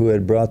men who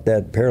had brought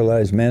that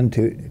paralyzed man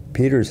to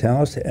Peter's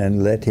house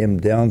and let him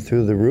down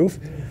through the roof,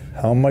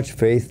 how much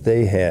faith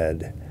they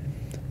had.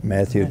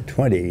 Matthew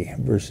 20,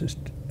 verses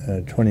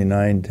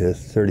 29 to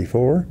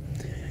 34.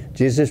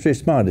 Jesus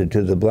responded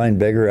to the blind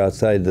beggar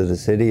outside of the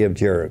city of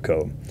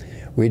Jericho.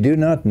 We do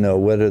not know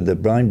whether the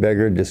blind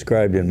beggar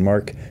described in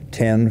Mark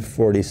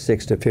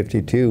 10:46 to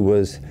 52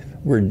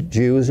 were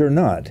Jews or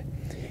not.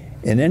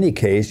 In any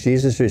case,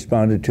 Jesus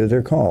responded to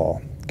their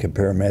call.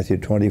 Compare Matthew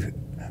 20,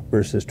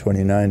 verses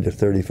 29 to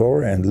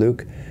 34, and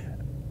Luke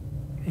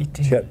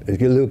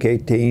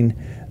 18,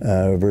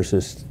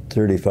 verses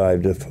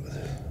 35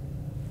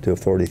 to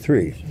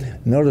 43.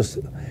 Notice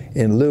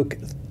in Luke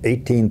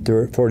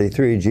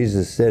 18:43,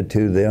 Jesus said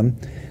to them,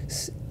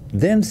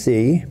 "Then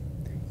see,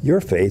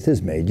 your faith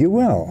has made you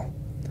well."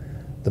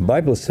 The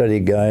Bible Study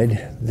Guide,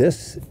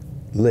 this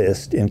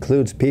list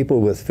includes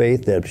people with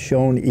faith that have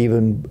shown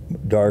even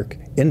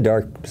in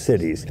dark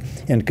cities.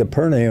 In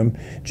Capernaum,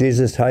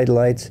 Jesus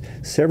highlights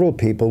several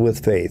people with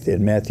faith.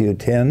 In Matthew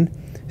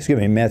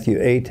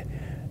 8,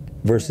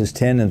 verses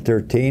 10 and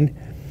 13,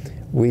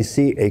 we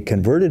see a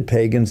converted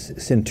pagan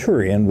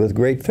centurion with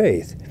great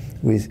faith.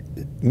 We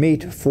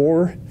meet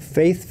 4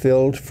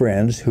 faith-filled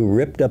friends who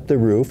ripped up the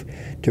roof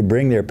to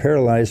bring their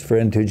paralyzed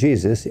friend to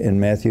Jesus in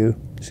Matthew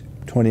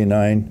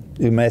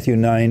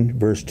 9,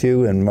 verse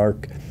 2, and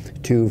Mark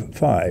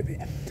 2:5.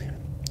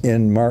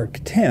 In Mark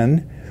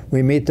 10,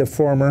 we meet the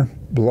former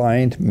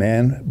blind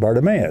man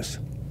Bartimaeus,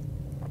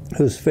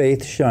 whose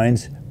faith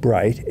shines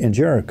bright in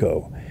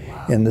Jericho.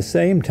 In the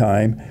same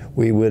time,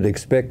 we would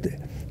expect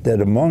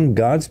that among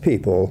God's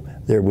people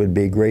there would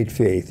be great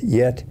faith,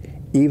 yet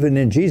even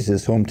in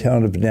Jesus'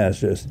 hometown of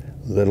Nazareth,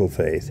 little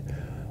faith,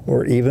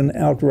 or even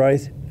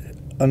outright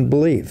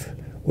unbelief,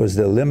 was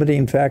the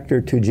limiting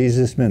factor to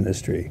Jesus'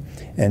 ministry.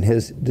 And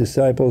his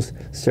disciples,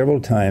 several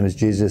times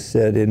Jesus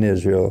said in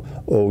Israel,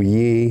 "O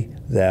ye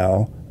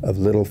thou of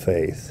little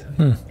faith.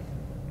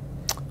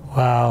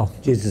 Wow.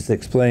 Jesus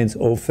explains,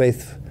 O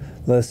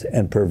faithless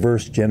and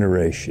perverse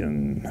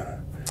generation.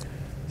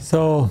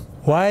 So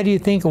why do you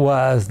think it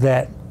was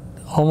that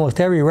almost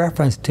every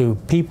reference to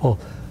people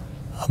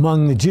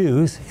among the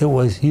Jews, it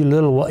was you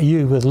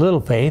with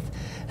little faith,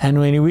 and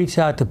when he reached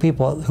out to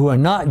people who are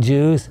not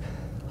Jews,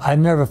 I've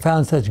never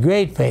found such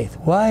great faith.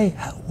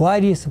 Why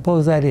do you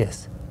suppose that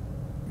is?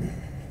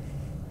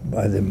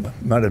 By the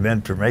amount of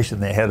information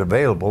they had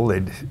available,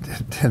 they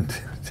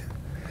didn't.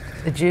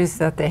 The Jews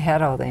thought they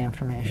had all the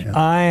information. Yeah.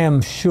 I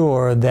am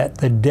sure that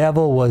the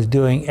devil was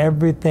doing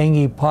everything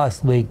he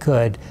possibly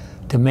could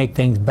to make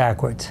things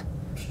backwards.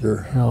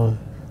 Sure. You know,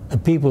 the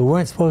people who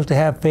weren't supposed to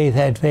have faith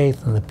had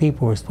faith, and the people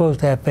who were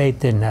supposed to have faith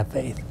didn't have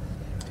faith.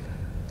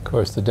 Of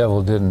course, the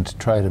devil didn't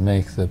try to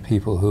make the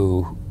people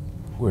who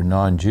were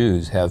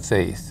non-Jews have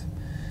faith.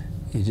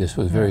 He just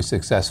was very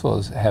successful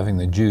as having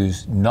the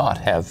Jews not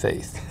have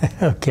faith.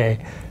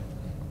 Okay.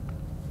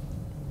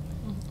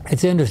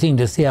 It's interesting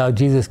to see how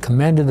Jesus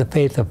commended the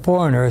faith of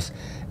foreigners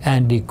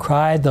and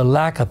decried the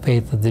lack of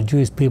faith of the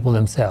Jewish people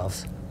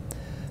themselves.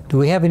 Do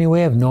we have any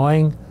way of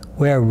knowing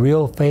where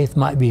real faith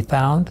might be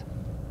found?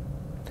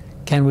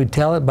 Can we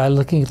tell it by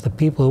looking at the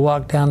people who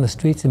walk down the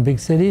streets in big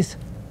cities?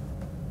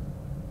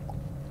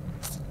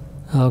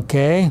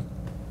 Okay.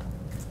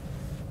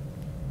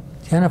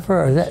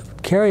 Jennifer, or is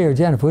that Carrie or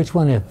Jennifer? Which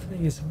one is? I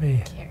think it's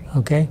me.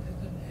 Okay.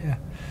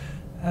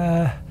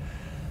 Yeah.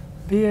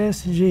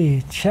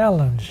 BSG,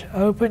 challenge.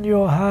 Open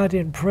your heart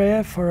in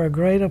prayer for a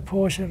greater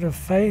portion of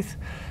faith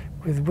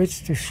with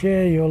which to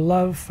share your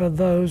love for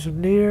those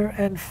near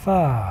and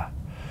far.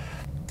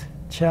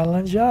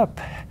 Challenge up.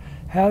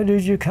 How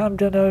did you come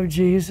to know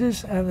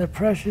Jesus and the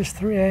precious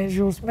three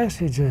angels'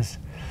 messages?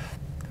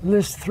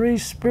 List 3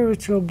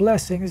 spiritual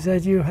blessings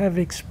that you have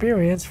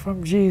experienced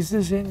from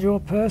Jesus in your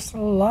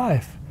personal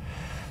life.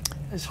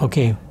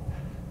 Okay.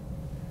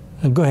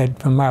 Go ahead,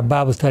 from our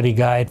Bible study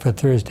guide for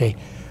Thursday.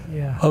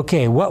 Yeah.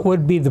 Okay, what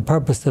would be the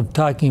purpose of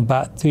talking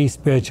about 3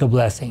 spiritual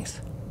blessings?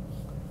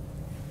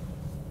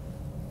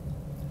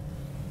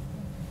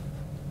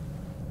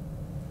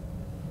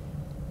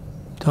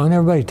 Don't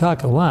everybody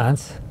talk at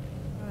once.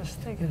 I was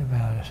thinking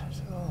about it.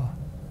 So,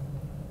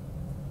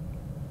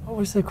 what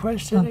was the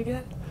question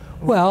again?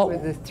 Well, What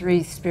were the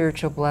 3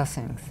 spiritual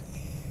blessings?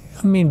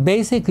 I mean,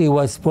 basically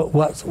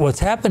what's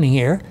happening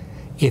here,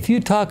 if you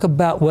talk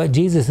about what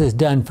Jesus has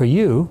done for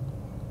you,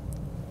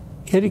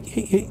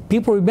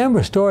 people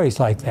remember stories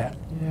like that.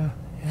 Yeah.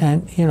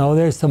 And, you know,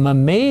 there's some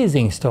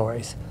amazing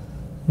stories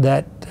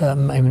that, I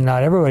mean,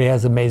 not everybody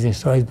has amazing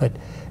stories, but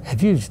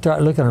if you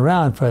start looking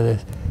around for the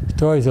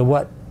stories of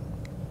what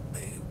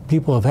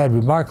people have had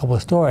remarkable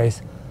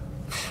stories,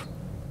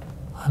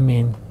 I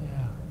mean,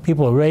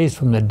 people are raised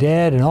from the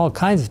dead and all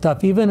kinds of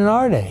stuff, even in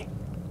our day.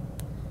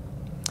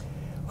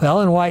 Well,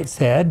 Ellen White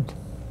said,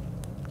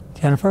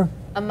 Jennifer?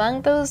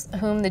 Among those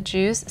whom the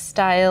Jews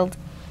styled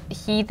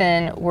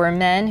heathen were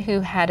men who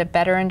had a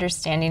better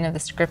understanding of the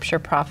scripture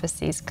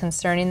prophecies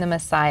concerning the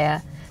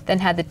Messiah than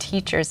had the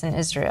teachers in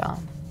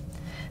Israel.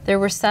 There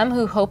were some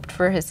who hoped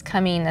for his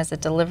coming as a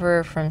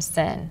deliverer from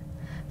sin.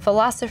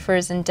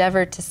 Philosophers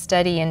endeavored to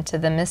study into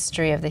the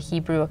mystery of the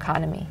Hebrew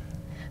economy.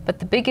 But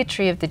the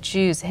bigotry of the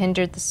Jews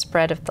hindered the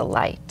spread of the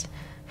light.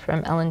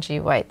 From Ellen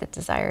G. White, The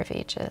Desire of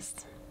Ages.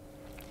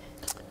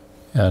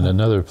 And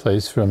another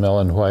place from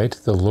Ellen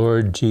White, the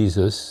Lord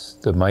Jesus,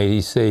 the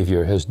mighty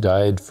Savior, has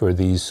died for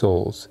these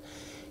souls.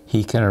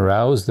 He can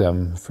arouse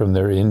them from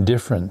their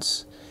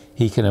indifference.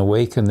 He can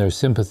awaken their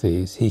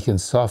sympathies. He can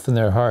soften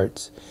their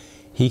hearts.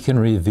 He can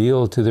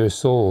reveal to their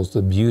souls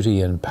the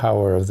beauty and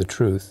power of the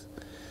truth.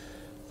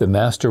 The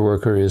master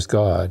worker is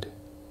God,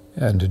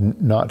 and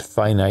not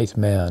finite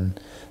man,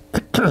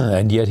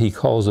 and yet he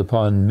calls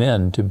upon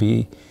men to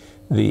be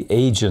the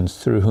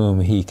agents through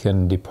whom he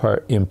can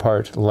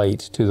impart light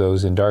to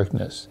those in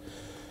darkness.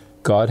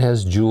 God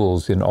has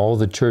jewels in all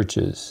the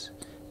churches,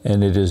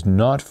 and it is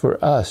not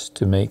for us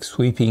to make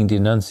sweeping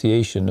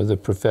denunciation of the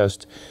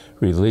professed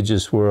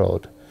religious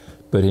world,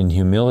 but in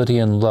humility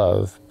and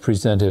love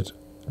present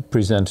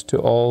to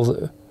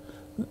all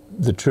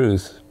the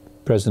truth,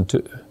 present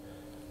to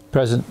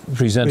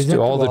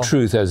all the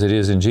truth as it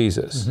is in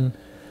Jesus. Mm-hmm.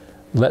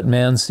 Let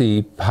man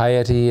see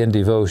piety and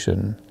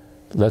devotion.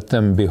 Let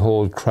them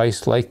behold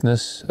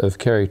Christ-likeness of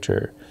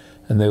character,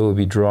 and they will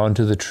be drawn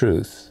to the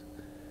truth.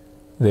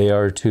 They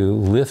are to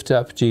lift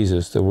up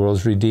Jesus, the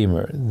world's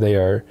Redeemer. They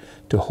are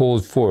to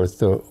hold forth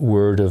the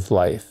word of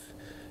life.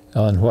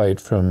 Ellen White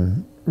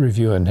from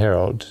Review and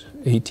Herald,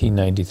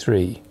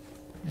 1893.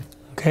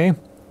 Okay.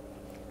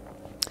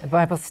 The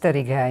Bible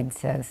Study Guide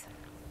says,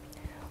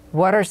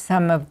 what are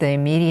some of the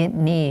immediate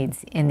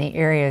needs in the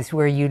areas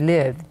where you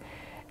live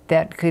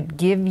that could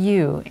give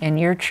you and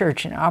your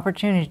church an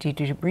opportunity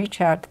to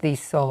reach out to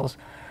these souls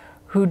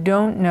who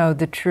don't know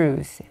the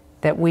truths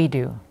that we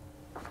do?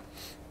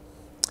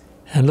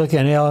 And looking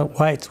at Ellen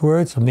White's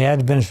words from the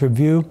Adventist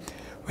Review,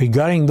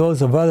 regarding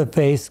those of other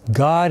faiths,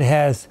 God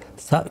has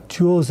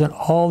jewels in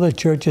all the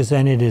churches,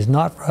 and it is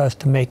not for us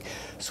to make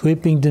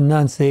sweeping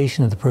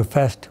denunciation of the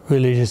professed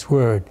religious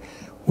word.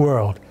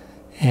 world.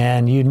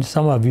 And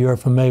some of you are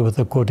familiar with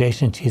the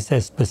quotation. She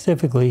says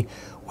specifically,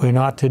 we're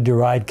not to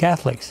deride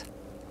Catholics.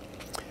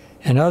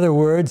 In other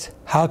words,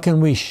 how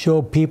can we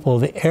show people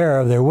the error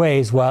of their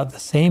ways while at the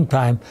same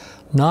time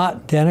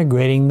not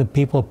denigrating the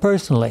people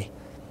personally?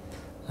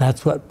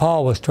 That's what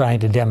Paul was trying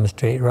to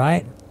demonstrate,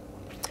 right?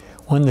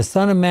 When the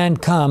Son of Man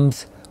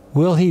comes,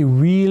 will he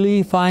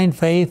really find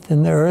faith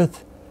in the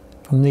earth?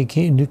 From the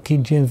New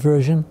King James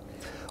Version.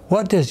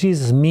 What does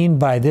Jesus mean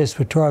by this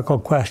rhetorical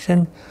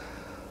question?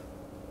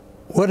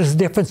 What is the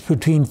difference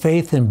between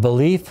faith and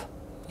belief?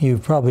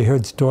 You've probably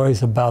heard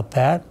stories about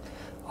that.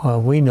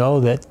 We know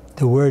that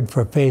the word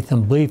for faith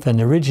and belief in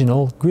the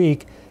original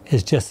Greek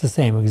is just the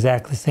same,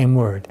 exactly the same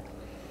word.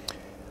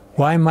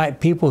 Why might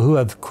people who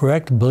have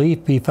correct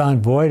belief be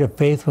found void of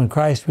faith when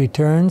Christ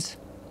returns?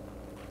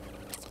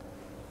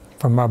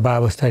 From our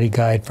Bible study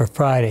guide for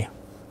Friday.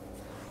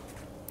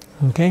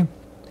 Okay,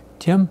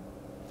 Jim?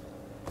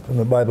 From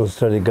the Bible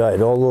study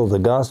guide, although the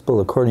gospel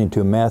according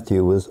to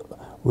Matthew was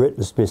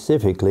written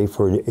specifically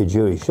for a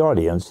Jewish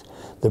audience,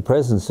 the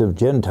presence of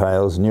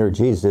Gentiles near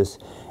Jesus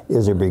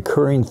is a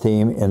recurring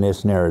theme in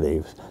its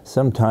narrative,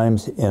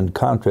 sometimes in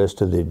contrast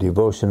to the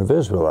devotion of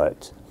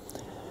Israelites.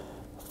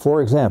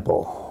 For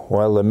example,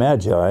 while the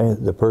Magi,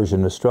 the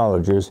Persian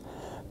astrologers,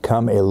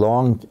 come a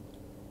long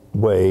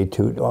way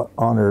to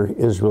honor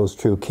Israel's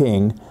true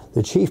king,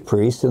 the chief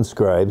priests and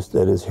scribes,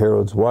 that is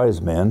Herod's wise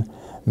men,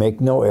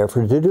 make no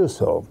effort to do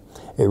so.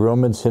 A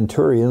Roman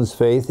centurion's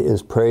faith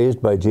is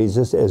praised by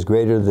Jesus as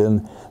greater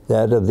than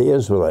that of the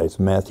Israelites,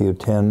 Matthew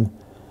 8,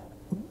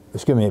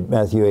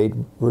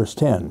 verse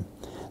 10.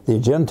 The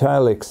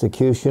Gentile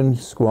execution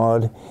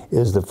squad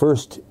is the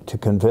first to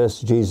confess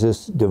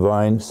Jesus'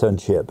 divine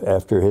sonship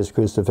after his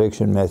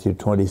crucifixion, Matthew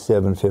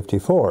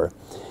 27:54.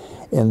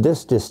 In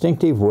this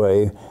distinctive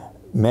way,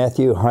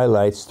 Matthew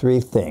highlights three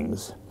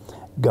things.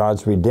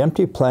 God's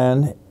redemptive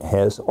plan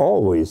has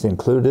always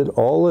included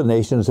all the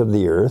nations of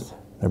the earth.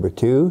 Number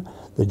two,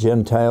 the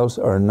Gentiles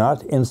are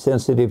not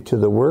insensitive to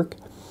the work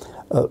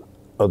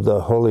of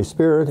the Holy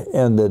Spirit.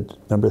 And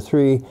number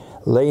three,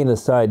 laying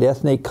aside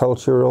ethnic,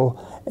 cultural,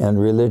 and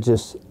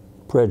religious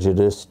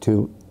prejudice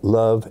to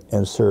love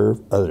and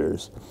serve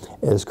others,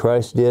 as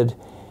Christ did,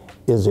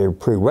 is a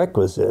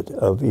prerequisite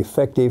of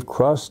effective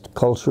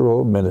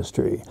cross-cultural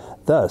ministry.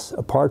 Thus,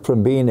 apart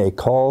from being a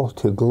call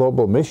to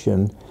global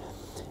mission,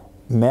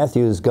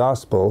 Matthew's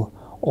gospel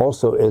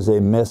also is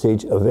a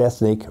message of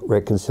ethnic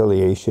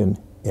reconciliation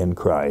in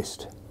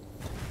Christ.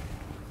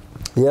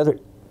 Go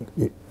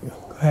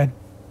ahead.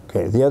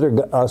 Okay, the other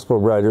gospel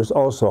writers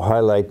also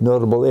highlight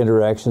notable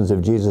interactions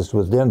of Jesus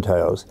with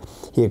Gentiles.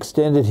 He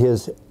extended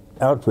his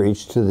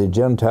outreach to the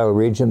Gentile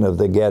region of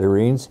the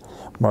Gadarenes,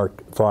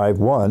 Mark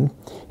 5:1.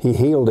 He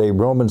healed a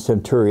Roman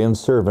centurion's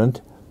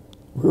servant,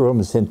 Luke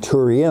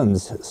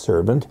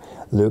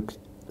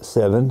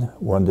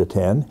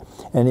 7:1-10,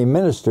 and he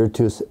ministered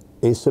to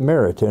a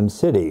Samaritan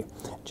city,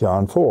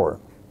 John 4.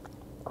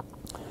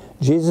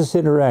 Jesus'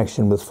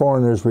 interaction with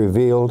foreigners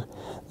revealed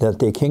that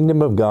the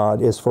kingdom of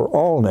God is for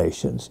all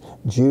nations,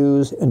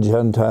 Jews and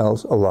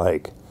Gentiles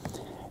alike.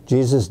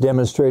 Jesus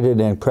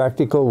demonstrated in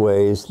practical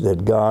ways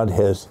that God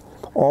has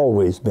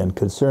always been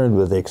concerned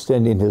with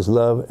extending his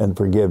love and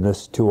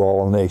forgiveness to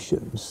all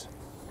nations.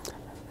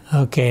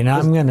 Okay, now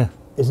I'm going to...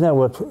 Isn't that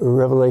what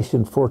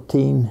Revelation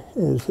 14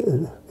 is?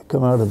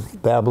 Come out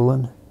of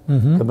Babylon,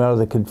 come out of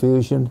the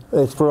confusion.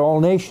 It's for all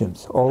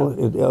nations.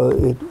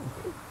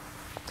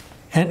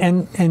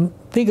 And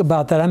think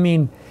about that. I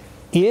mean,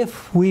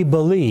 if we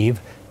believe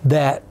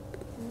that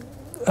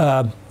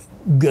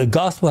the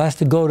gospel has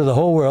to go to the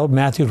whole world,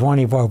 Matthew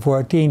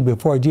 24:14,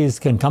 before Jesus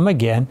can come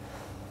again,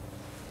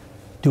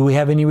 do we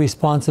have any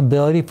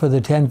responsibility for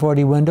the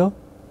 1040 window?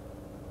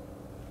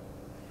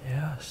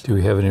 Yes. Do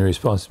we have any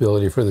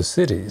responsibility for the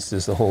cities,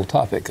 is the whole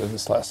topic of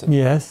this lesson.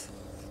 Yes,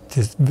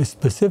 just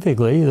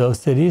specifically those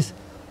cities.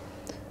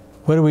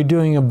 What are we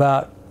doing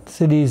about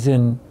cities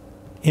in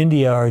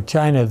India or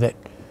China that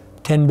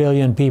 10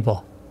 billion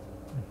people?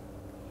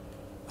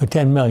 Or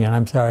 10 million,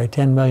 I'm sorry,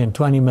 10 million,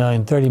 20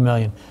 million, 30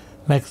 million.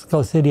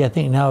 Mexico City, I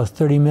think now is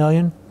 30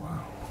 million. Wow.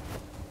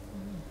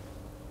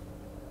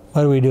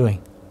 What are we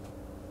doing?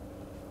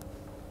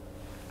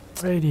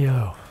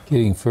 Radio.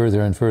 Getting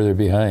further and further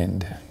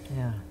behind.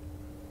 Yeah.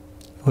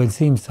 It would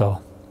seem so.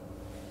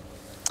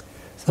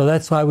 So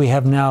that's why we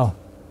have now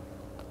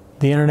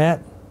the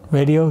internet,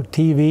 radio,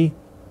 TV,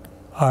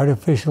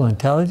 artificial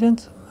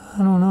intelligence? I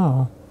don't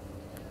know.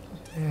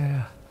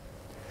 Yeah.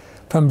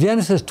 From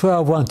Genesis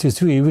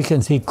 12:1-3, we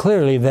can see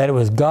clearly that it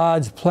was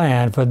God's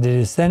plan for the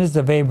descendants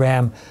of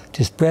Abraham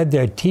to spread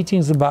their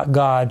teachings about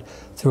God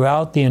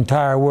throughout the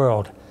entire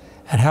world.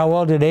 And how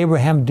well did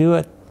Abraham do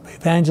at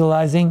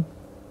evangelizing?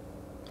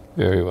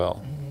 Very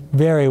well.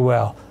 Very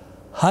well.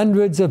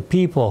 Hundreds of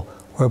people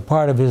were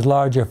part of his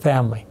larger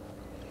family.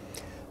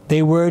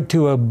 They were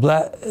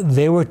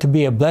to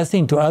be a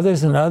blessing to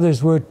others, and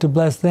others were to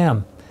bless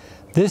them.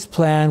 This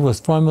plan was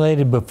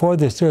formulated before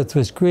this earth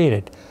was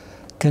created.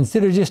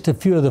 Consider just a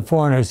few of the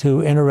foreigners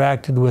who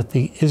interacted with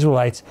the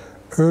Israelites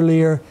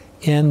earlier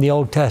in the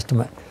Old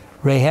Testament.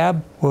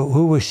 Rahab,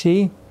 who was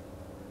she?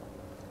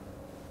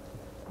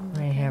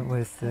 Rahab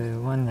was the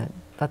one that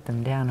let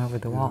them down over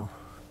the wall.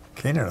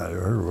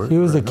 Canaanite. She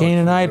was a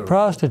Canaanite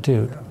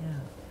prostitute. Yeah.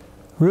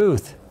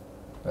 Ruth.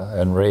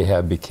 And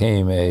Rahab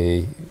became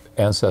a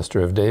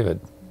ancestor of David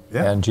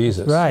and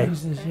Jesus. Right.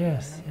 Jesus,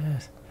 yes,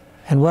 yes.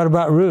 And what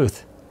about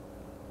Ruth?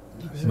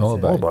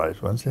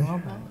 Moabite. Wasn't she?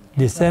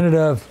 Descendant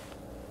of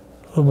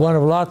one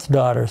of Lot's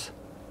daughters.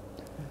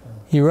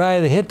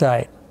 Uriah the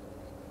Hittite.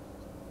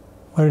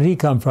 Where did he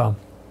come from?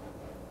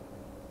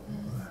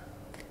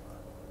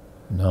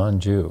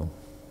 Non-Jew.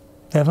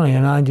 Definitely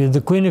a non-Jew.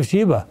 The Queen of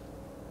Sheba.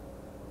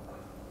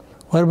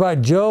 What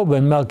about Job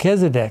and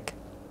Melchizedek?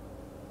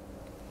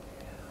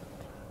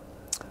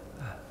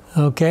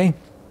 Okay.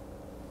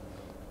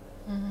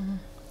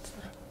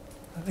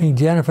 I think,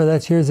 Jennifer,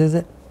 that's yours, is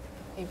it?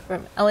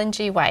 From Ellen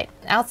G. White.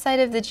 Outside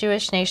of the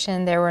Jewish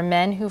nation, there were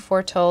men who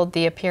foretold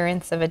the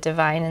appearance of a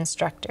divine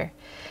instructor.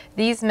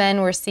 These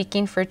men were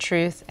seeking for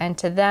truth, and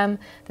to them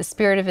the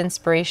spirit of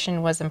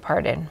inspiration was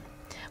imparted.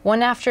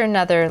 One after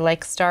another,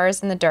 like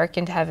stars in the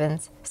darkened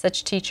heavens,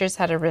 such teachers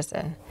had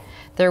arisen.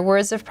 Their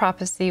words of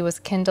prophecy was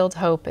kindled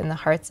hope in the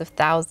hearts of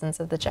thousands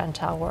of the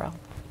Gentile world,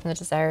 in the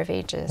desire of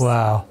ages.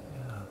 Wow.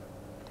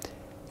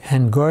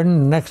 And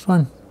Gordon, the next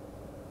one?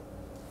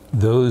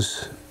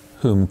 Those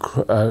whom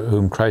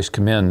Christ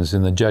commends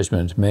in the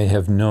judgment may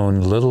have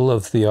known little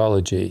of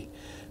theology,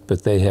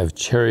 but they have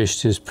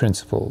cherished his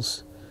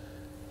principles.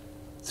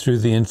 Through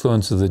the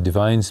influence of the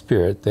divine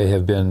Spirit, they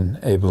have been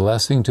a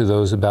blessing to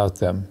those about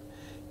them.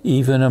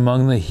 Even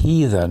among the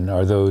heathen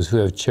are those who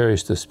have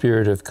cherished the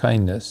spirit of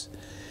kindness.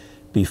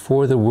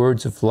 Before the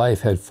words of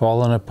life had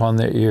fallen upon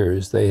their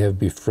ears, they have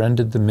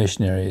befriended the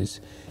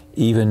missionaries,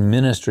 even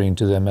ministering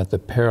to them at the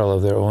peril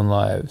of their own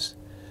lives.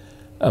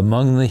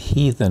 Among the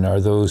heathen are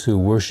those who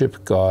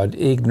worship God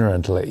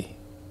ignorantly.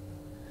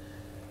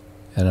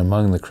 And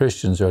among the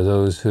Christians are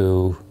those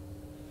who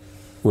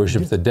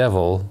worship the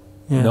devil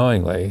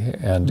knowingly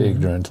and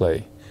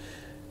ignorantly.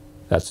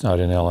 That's not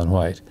in Ellen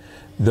White.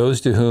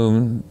 Those to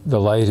whom the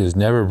light is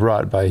never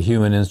brought by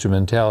human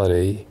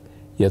instrumentality,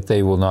 yet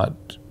they will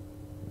not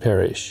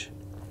perish.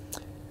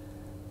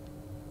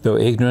 Though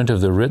ignorant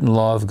of the written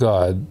law of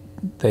God,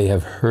 they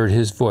have heard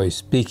his voice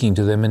speaking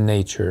to them in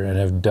nature and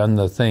have done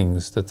the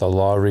things that the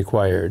law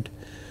required.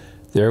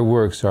 Their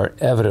works are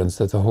evidence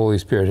that the Holy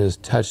Spirit has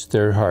touched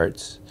their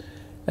hearts,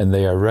 and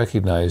they are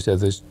recognized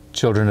as the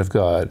children of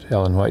God.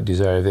 Ellen White,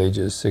 Desire of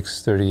Ages,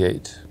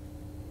 638.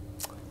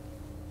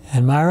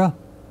 And Myra?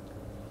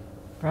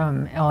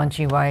 From Ellen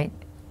G. White,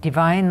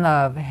 divine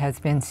love has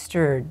been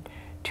stirred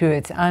to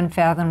its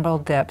unfathomable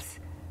depths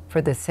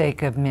for the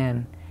sake of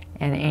men,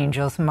 and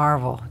angels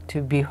marvel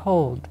to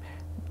behold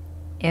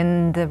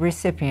in the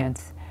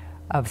recipients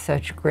of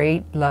such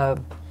great love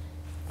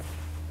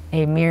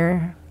a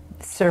mere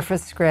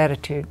surface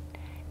gratitude.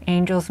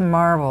 Angels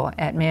marvel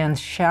at man's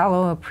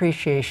shallow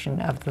appreciation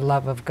of the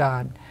love of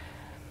God.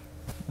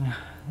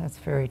 That's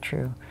very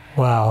true.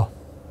 Wow.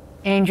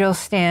 Angels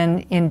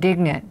stand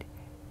indignant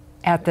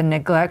at the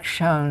neglect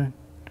shown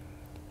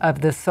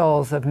of the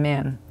souls of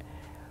men.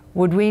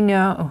 Would we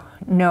know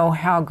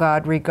how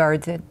God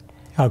regards it?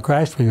 How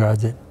Christ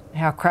regards it.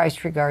 How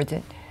Christ regards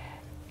it.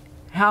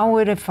 How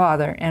would a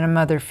father and a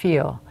mother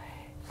feel?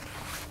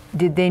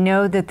 Did they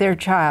know that their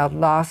child,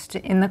 lost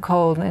in the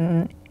cold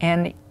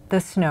and the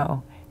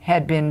snow,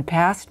 had been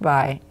passed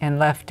by and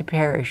left to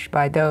perish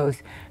by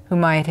those who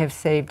might have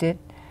saved it?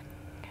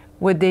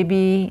 Would they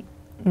be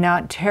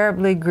not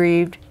terribly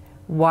grieved,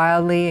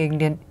 wildly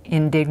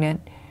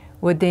indignant?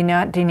 Would they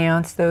not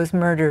denounce those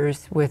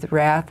murderers with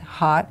wrath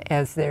hot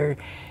as their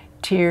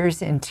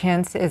tears,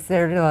 intense as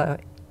their love?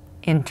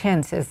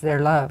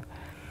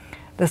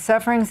 The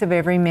sufferings of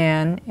every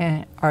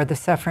man are the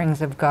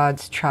sufferings of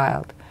God's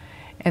child,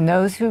 and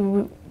those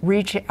who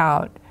reach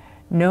out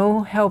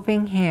no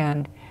helping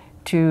hand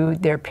to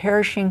their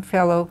perishing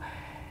fellow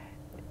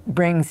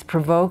beings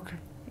provoke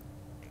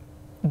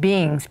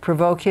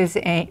his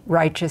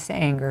righteous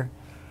anger.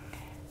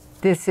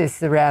 This is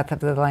the wrath of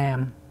the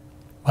Lamb.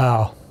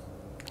 Wow.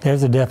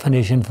 There's a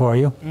definition for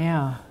you.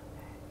 Yeah.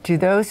 To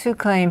those who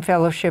claim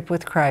fellowship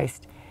with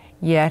Christ,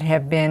 yet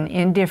have been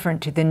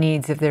indifferent to the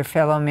needs of their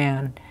fellow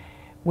man,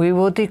 we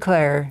will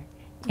declare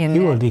He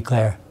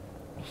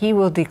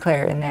will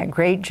declare in that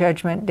great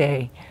judgment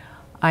day,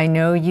 I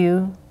know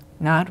you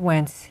not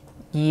whence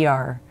ye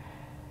are.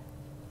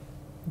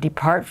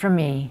 Depart from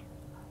me,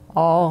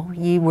 all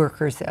ye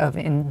workers of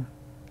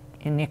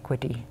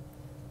iniquity.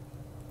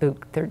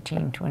 Luke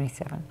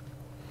 13:27.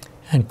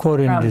 And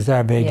quoted in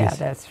Desire of Ages. Yeah,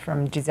 that's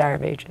from Desire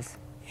of Ages.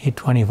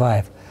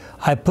 825.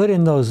 I put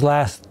in those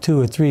last 2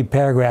 or 3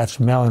 paragraphs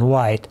from Ellen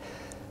White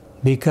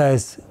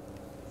because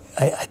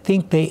I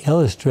think they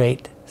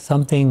illustrate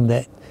something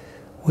that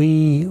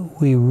we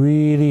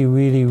really,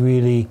 really,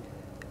 really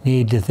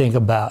need to think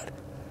about.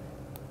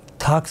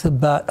 Talks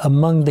about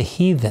among the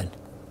heathen.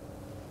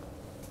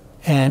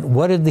 And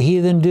what did the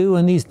heathen do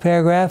in these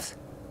paragraphs?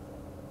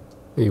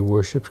 They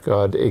worshiped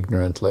God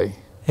ignorantly.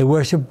 They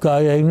worship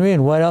God ignorantly,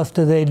 and what else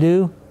do they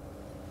do?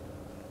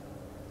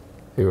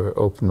 They were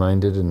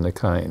open-minded and the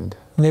kind.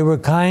 They were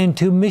kind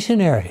to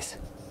missionaries.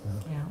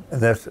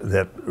 And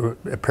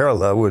that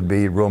parallel would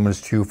be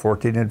Romans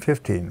 2:14 and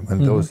 15,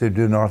 when those who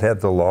do not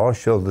have the law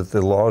show that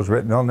the law is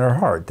written on their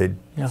heart,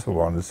 so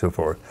on and so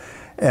forth.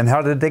 And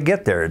how did they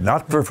get there?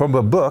 Not from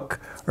a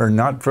book or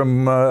not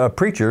from a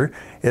preacher.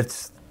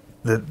 It's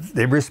that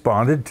they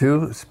responded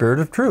to Spirit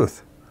of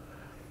Truth.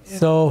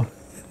 So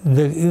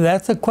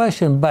that's a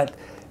question, but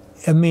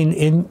I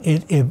mean,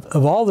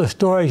 of all the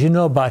stories you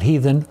know about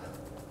heathen,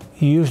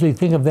 you usually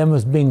think of them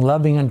as being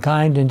loving and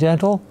kind and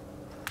gentle?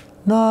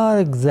 Not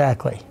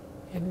exactly.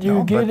 In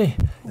New Guinea,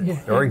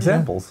 There are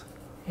examples.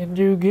 In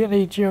New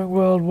Guinea during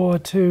World War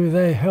II,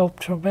 they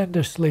helped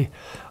tremendously.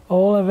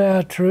 All of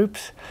our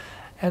troops,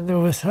 and there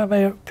were some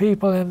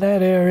people in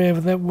that area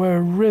that were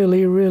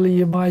really, really,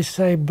 you might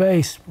say,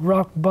 base,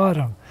 rock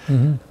bottom.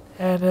 And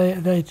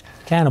they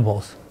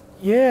Cannibals.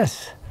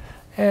 yes,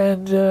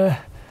 and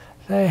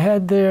they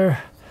had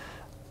their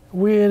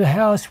weird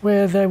house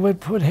where they would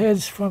put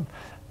heads from,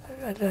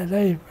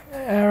 they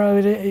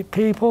arrowed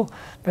people,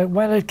 but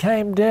when it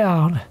came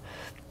down,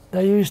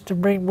 they used to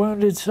bring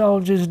wounded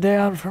soldiers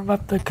down from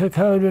up the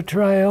Kokoda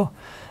Trail,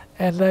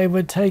 and they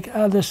would take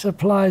other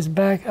supplies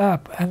back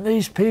up. And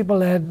these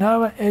people had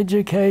no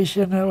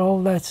education and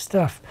all that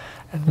stuff.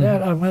 And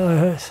that, I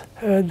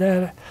heard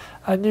that.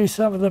 I knew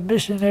some of the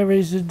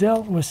missionaries that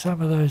dealt with some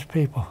of those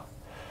people.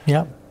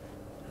 Yep.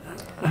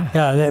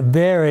 Yeah, they're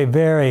very,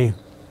 very,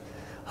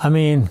 I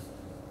mean,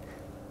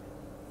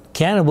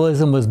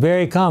 cannibalism was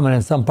very common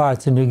in some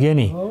parts of New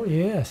Guinea. Oh,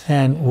 yes.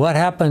 And what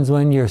happens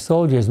when your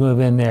soldiers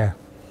move in there?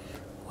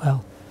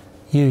 Well,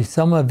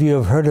 some of you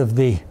have heard of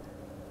the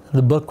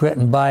book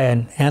written by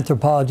an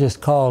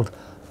anthropologist called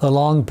The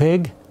Long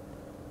Pig?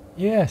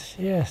 Yes,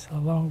 yes, the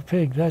long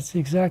pig. That's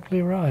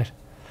exactly right.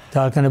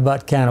 Talking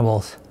about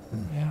cannibals.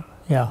 Yeah.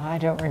 Yeah. I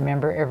don't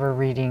remember ever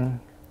reading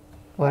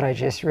what I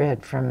just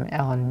read from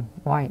Ellen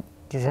White.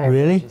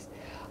 Really?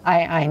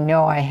 I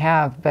know I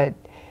have, but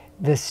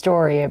the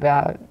story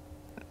about,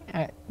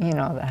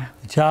 the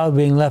child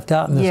being left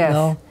out in the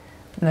snow?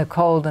 The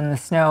cold and the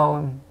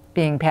snow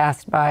being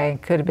passed by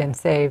could have been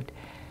saved.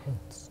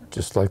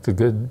 Just like the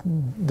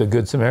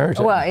good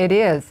Samaritan. Well, it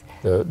is.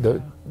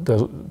 The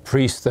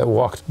priest that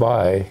walked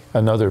by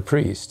another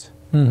priest.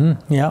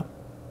 Yeah.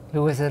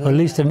 Who was it? Or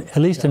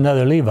at least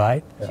another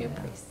Levite. Two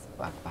priests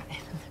walked by.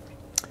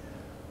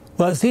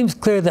 Well, it seems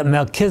clear that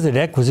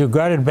Melchizedek was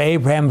regarded by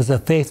Abraham as a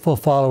faithful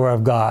follower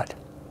of God.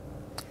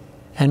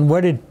 And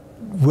where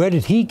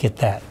did he get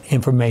that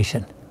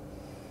information?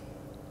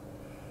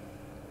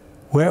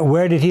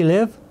 Where did he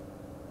live?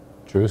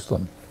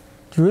 Jerusalem.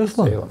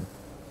 Jerusalem. Salem.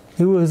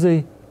 He was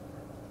the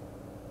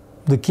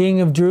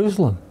king of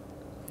Jerusalem.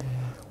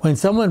 When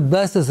someone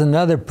blesses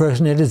another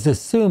person, it is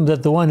assumed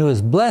that the one who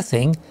is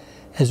blessing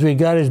is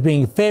regarded as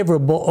being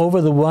favorable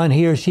over the one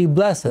he or she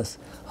blesses.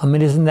 I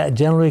mean, isn't that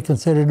generally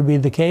considered to be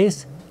the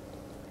case?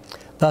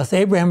 Thus,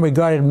 Abraham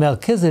regarded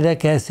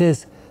Melchizedek as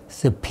his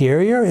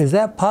superior. Is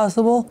that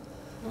possible?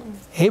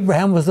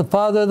 Abraham was the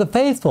father of the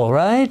faithful,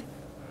 right?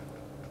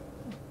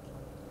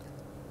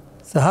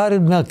 So how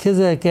did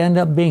Melchizedek end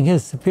up being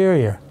his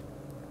superior?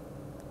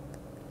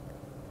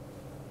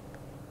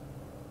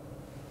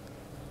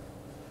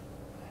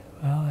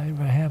 Well,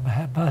 Abraham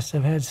must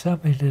have had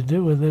something to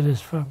do with it,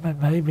 as from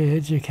maybe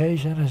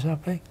education or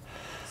something.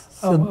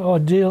 Or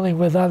dealing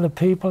with other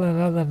people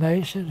in other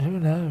nations, who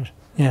knows?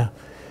 Yeah.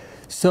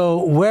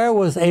 So where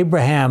was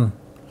Abraham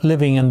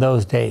living in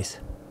those days?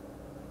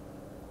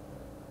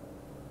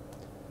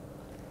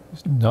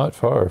 Not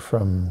far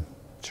from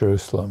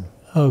Jerusalem.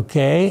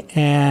 Okay,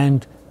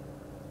 and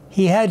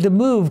he had to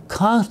move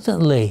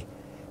constantly.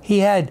 He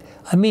had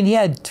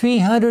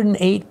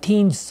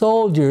 318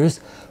 soldiers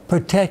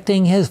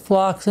protecting his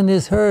flocks and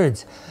his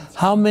herds.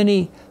 How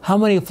many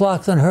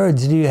flocks and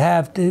herds do you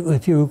have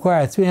if you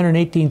require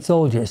 318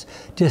 soldiers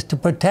just to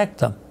protect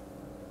them?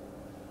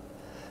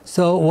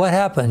 So what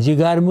happens? You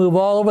got to move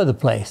all over the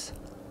place,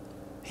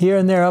 here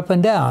and there, up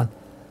and down.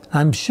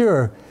 I'm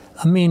sure.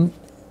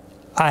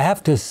 I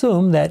have to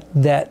assume that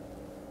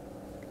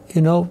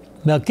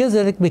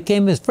Melchizedek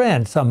became his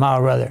friend somehow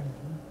or other.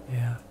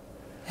 Yeah.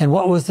 And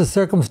what was the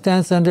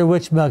circumstance under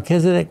which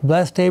Melchizedek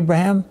blessed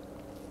Abraham?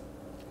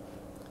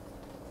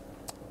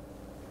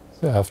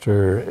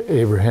 After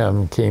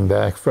Abraham came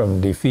back from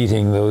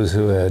defeating those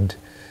who had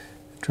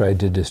tried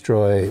to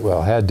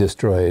had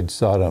destroyed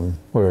Sodom,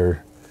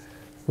 where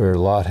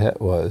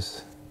Lot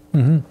was.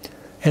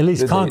 At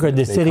least conquered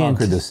the city. They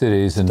conquered the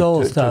cities and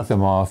took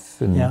them off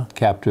and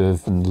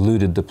captive and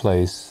looted the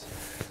place.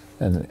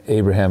 And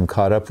Abraham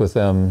caught up with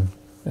them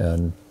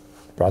and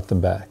brought them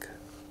back.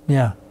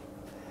 Yeah.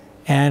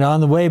 And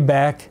on the way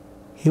back,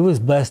 he was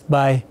blessed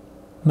by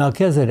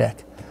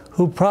Melchizedek,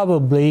 who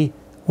probably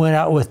went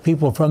out with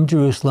people from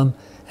Jerusalem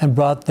and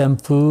brought them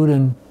food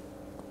and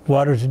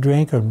water to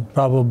drink, or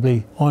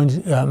probably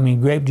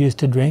grape juice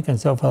to drink and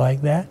so forth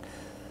like that.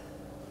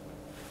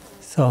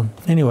 So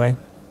anyway,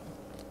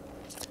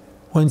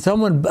 when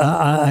someone,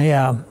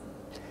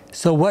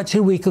 so what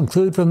should we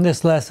conclude from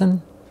this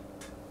lesson?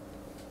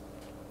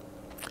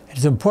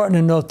 It's important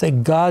to note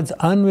that God's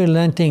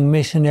unrelenting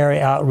missionary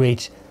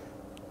outreach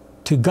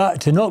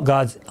to note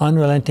God's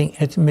unrelenting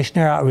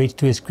missionary outreach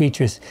to his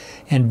creatures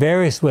in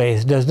various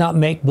ways does not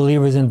make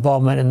believers'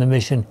 involvement in the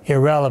mission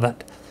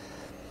irrelevant.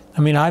 I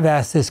mean, I've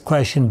asked this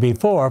question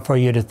before for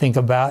you to think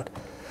about. I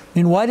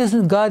mean, why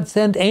doesn't God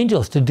send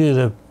angels to do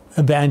the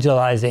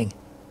evangelizing?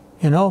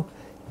 You know,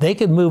 they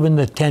could move in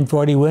the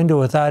 1040 window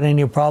without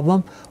any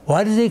problem.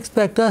 Why does he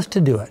expect us to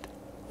do it?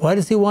 Why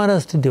does he want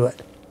us to do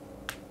it?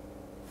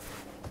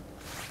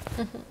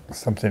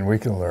 Something we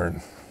can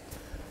learn.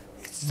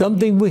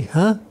 Something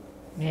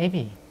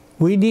Maybe.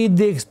 We need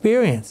the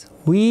experience.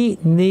 We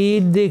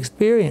need the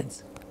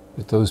experience.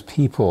 But those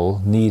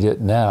people need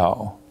it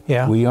now.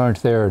 Yeah. We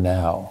aren't there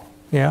now.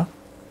 Yeah.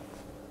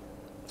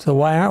 So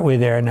why aren't we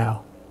there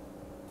now?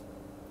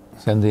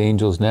 Send the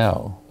angels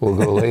now. We'll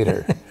go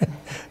later.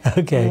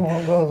 Okay.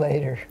 We'll go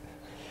later.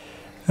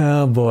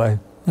 Oh boy.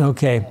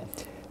 Okay.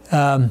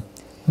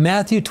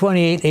 Matthew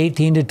 28,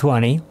 18 to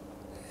 20.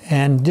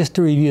 And just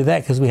to review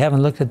that, because we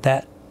haven't looked at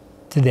that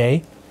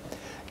today.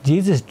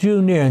 Jesus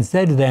drew near and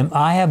said to them,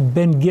 I have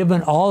been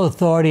given all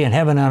authority in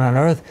heaven and on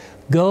earth.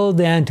 Go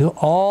then to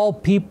all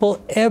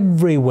people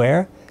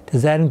everywhere.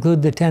 Does that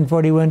include the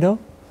 1040 window?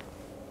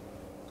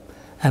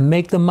 And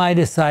make them my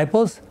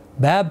disciples.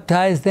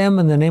 Baptize them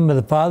in the name of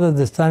the Father,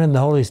 the Son, and the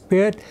Holy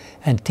Spirit,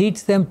 and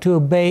teach them to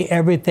obey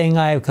everything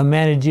I have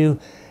commanded you,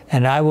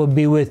 and I will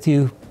be with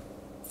you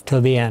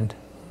till the end.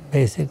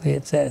 Basically,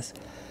 it says.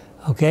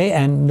 Okay,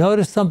 and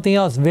notice something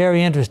else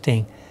very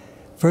interesting.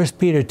 1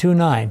 Peter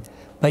 2:9.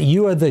 But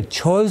you are the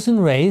chosen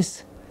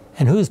race.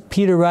 And who's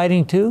Peter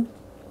writing to?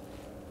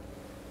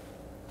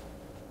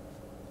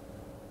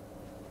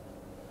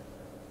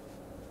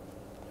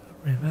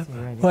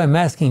 Remember. Boy, I'm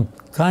asking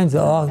kinds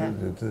of all. To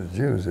the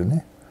Jews, isn't he?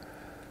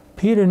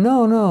 Peter,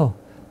 no.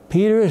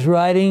 Peter is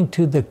writing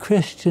to the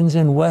Christians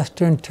in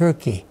Western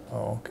Turkey.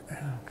 Oh, okay.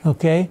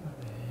 Okay?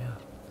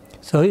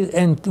 So,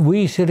 and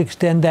we should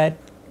extend that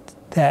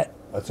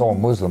That's all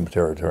Muslim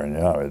territory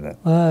now, isn't it?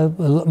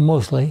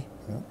 mostly.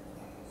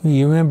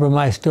 You remember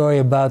my story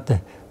about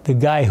the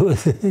guy who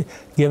was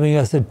giving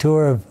us a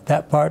tour of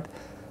that part?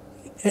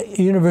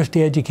 A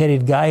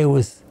university-educated guy who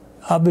was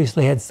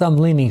obviously had some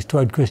leanings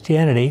toward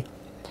Christianity.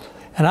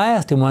 And I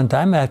asked him one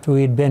time, after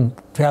we had been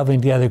traveling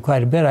together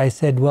quite a bit, I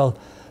said, well,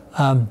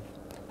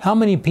 how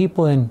many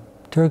people in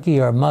Turkey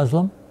are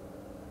Muslim?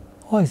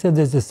 Oh, he said,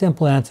 there's a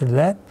simple answer to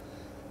that.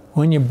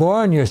 When you're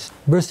born, your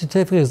birth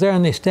certificate is there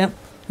and they stamp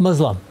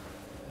Muslim.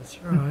 That's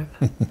right.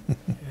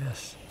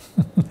 Yes.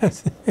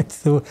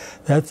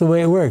 That's the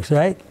way it works,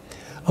 right?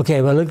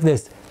 Okay, well, look at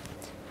this.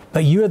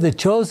 But you are the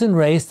chosen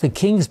race, the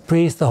king's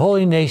priests, the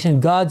holy nation,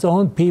 God's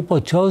own people,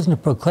 chosen to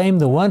proclaim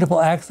the wonderful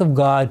acts of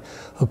God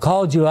who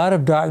called you out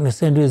of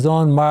darkness into his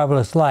own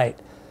marvelous light.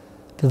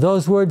 Do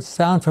those words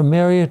sound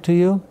familiar to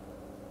you?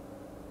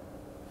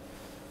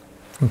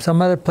 From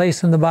some other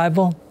place in the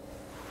Bible?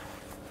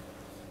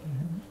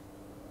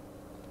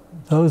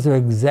 Those are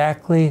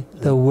exactly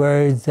the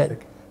words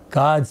that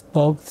God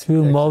spoke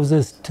through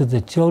Moses to the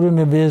children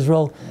of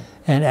Israel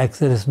in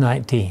Exodus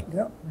 19.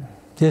 Yep.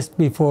 Just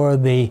before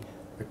the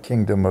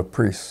kingdom of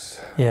priests.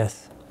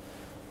 Yes.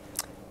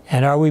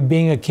 And are we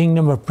being a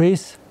kingdom of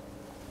priests?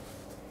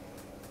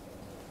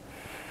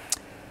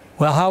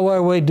 Well, how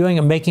are we doing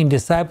at making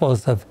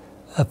disciples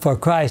for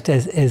Christ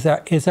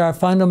is our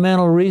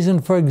fundamental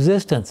reason for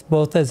existence,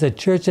 both as a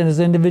church and as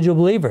individual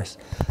believers,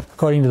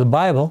 according to the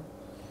Bible.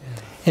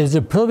 It is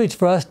a privilege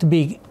for us to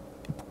be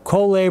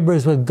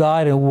co-laborers with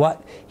God in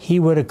what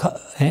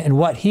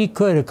He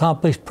could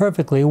accomplish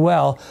perfectly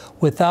well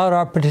without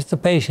our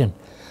participation.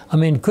 I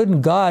mean,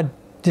 couldn't God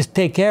just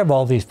take care of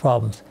all these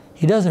problems?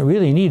 He doesn't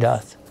really need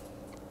us.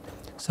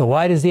 So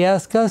why does He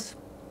ask us?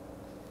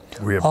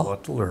 We have a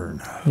lot to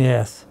learn.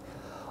 Yes.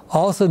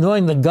 Also,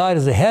 knowing that God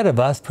is ahead of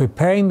us,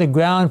 preparing the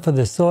ground for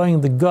the sowing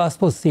of the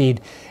gospel seed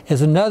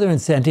is another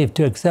incentive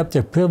to accept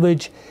the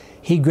privilege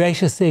He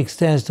graciously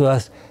extends to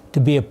us to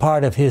be a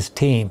part of His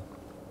team.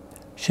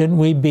 Shouldn't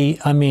we be,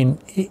 I mean,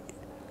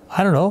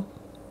 I don't know,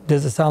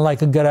 does it sound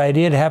like a good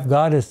idea to have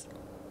God as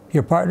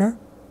your partner?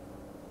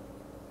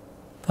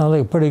 Sounds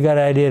like a pretty good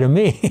idea to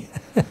me.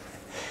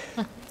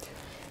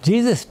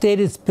 Jesus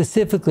stated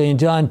specifically in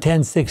John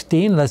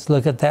 10:16, let's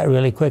look at that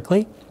really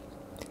quickly.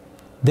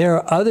 There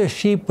are other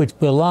sheep which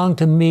belong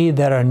to me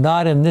that are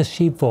not in this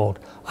sheepfold.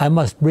 I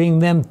must bring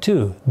them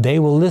too. They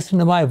will listen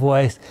to my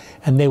voice,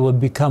 and they will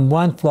become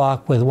one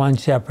flock with one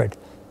shepherd.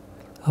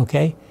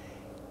 Okay?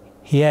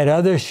 He had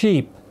other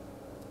sheep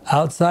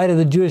outside of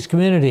the Jewish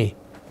community.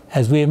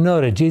 As we have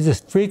noted, Jesus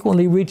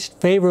frequently reacted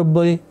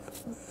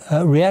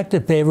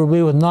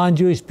favorably with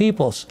non-Jewish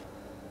peoples.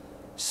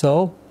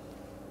 So,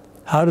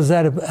 how does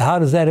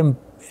that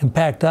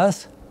impact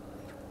us?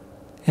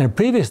 In a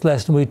previous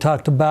lesson, we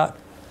talked about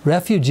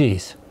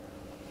refugees,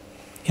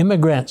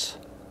 immigrants.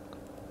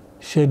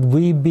 Should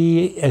we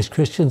be, as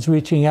Christians,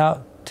 reaching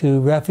out to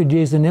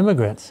refugees and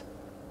immigrants?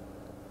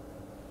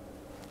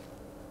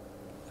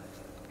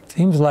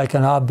 Seems like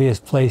an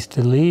obvious place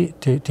to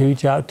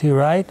reach out to,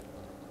 right?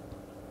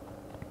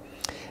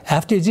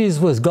 After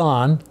Jesus was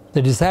gone,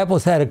 The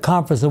disciples had a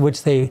conference in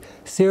which they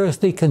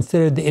seriously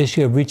considered the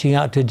issue of reaching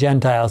out to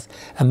Gentiles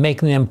and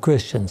making them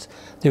Christians.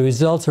 The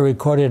results are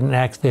recorded in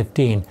Acts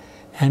 15.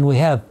 And we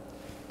have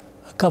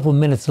a couple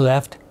minutes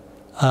left.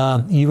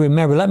 You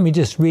remember, let me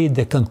just read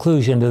the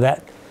conclusion to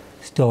that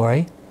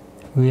story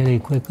really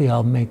quickly.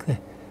 I'll make it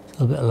a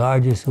little bit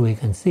larger so we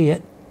can see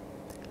it.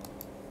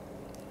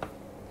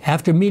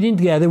 After meeting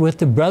together with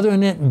the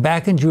brethren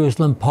back in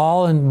Jerusalem,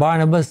 Paul and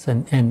Barnabas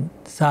and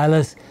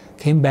Silas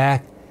came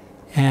back,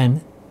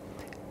 and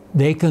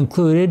they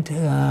concluded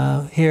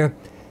here,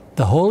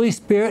 the Holy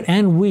Spirit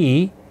and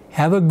we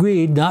have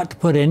agreed not to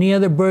put any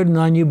other burden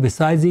on you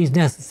besides these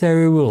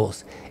necessary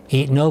rules.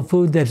 Eat no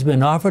food that has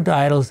been offered to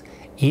idols,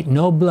 eat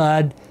no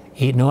blood,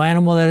 eat no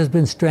animal that has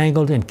been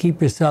strangled, and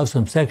keep yourselves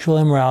from sexual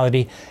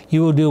immorality.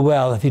 You will do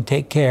well if you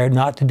take care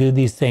not to do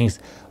these things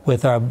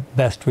with our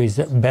best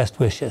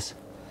wishes.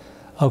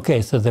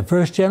 Okay, so the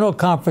first General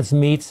Conference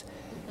meets,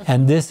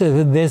 and these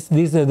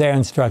are their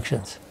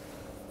instructions.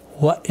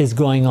 What is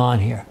going on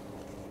here?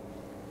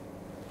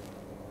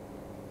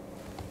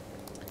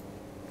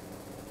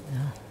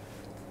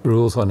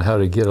 Rules on how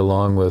to get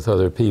along with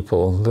other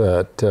people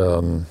that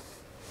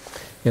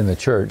in the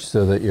church,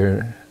 so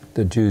that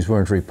the Jews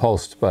weren't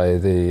repulsed by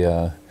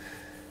the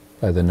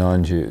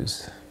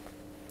non-Jews.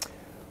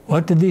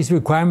 What do these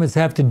requirements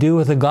have to do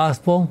with the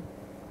gospel?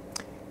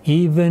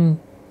 Even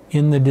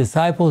in the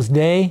disciples'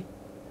 day,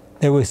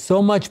 there was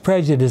so much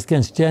prejudice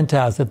against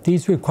Gentiles that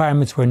these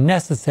requirements were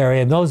necessary,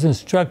 and those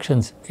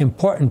instructions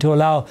important to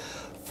allow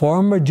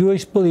former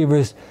Jewish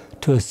believers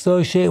to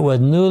associate with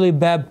newly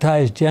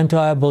baptized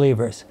Gentile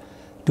believers.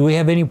 Do we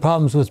have any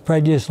problems with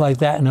prejudice like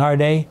that in our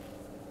day?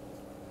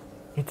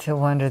 It's a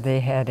wonder they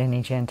had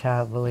any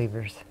Gentile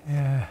believers.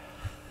 Yeah.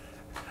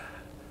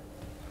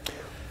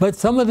 But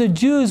some of the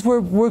Jews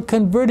were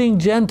converting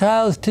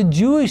Gentiles to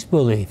Jewish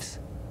beliefs.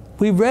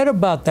 We read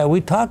about that. We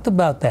talked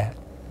about that.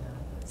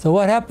 So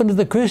what happened to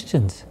the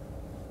Christians?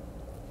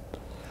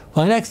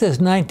 Well, in Exodus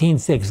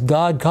 19:6,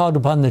 God called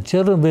upon the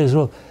children of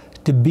Israel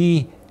to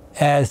be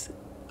as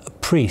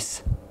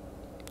priests.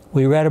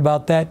 We read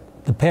about that,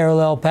 the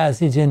parallel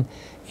passage in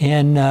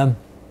 1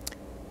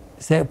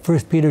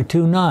 Peter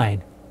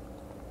 2:9.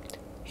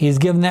 He's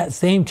given that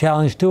same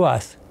challenge to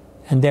us.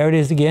 And there it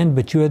is again,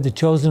 but you are the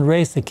chosen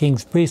race, the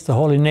king's priests, the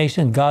holy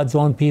nation, God's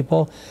own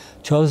people,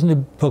 chosen to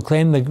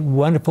proclaim the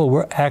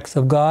wonderful acts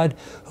of God,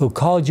 who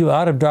called you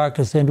out of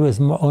darkness into his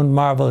own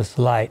marvelous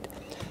light.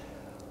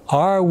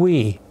 Are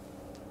we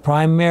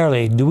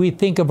primarily, do we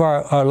think of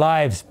our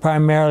lives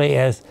primarily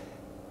as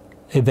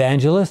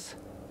evangelists?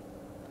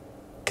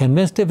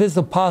 Convinced of his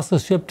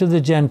apostleship to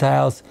the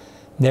Gentiles,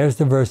 there's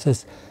the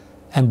verses,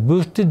 and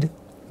boosted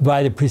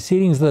by the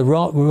proceedings of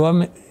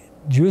the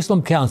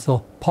Jerusalem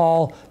Council,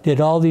 Paul did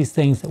all these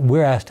things that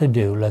we're asked to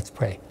do. Let's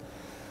pray.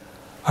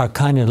 Our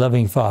kind and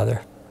loving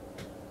Father,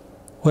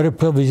 what a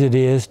privilege it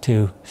is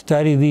to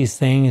study these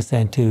things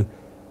and to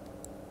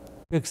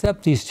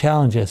accept these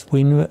challenges.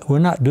 We're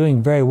not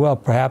doing very well,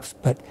 perhaps,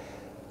 but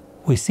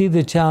we see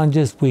the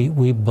challenges.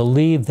 We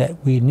believe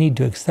that we need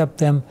to accept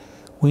them.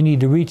 We need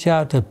to reach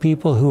out to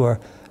people who are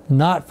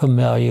not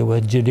familiar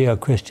with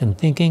Judeo-Christian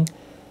thinking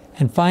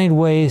and find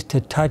ways to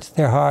touch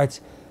their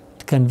hearts,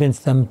 to convince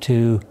them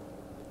to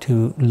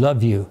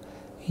love you.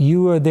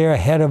 You are there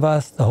ahead of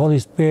us. The Holy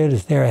Spirit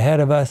is there ahead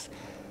of us.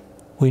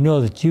 We know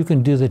that you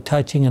can do the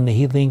touching and the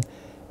healing,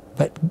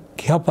 but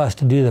help us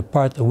to do the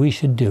part that we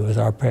should do, is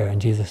our prayer in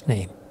Jesus'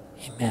 name.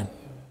 Amen.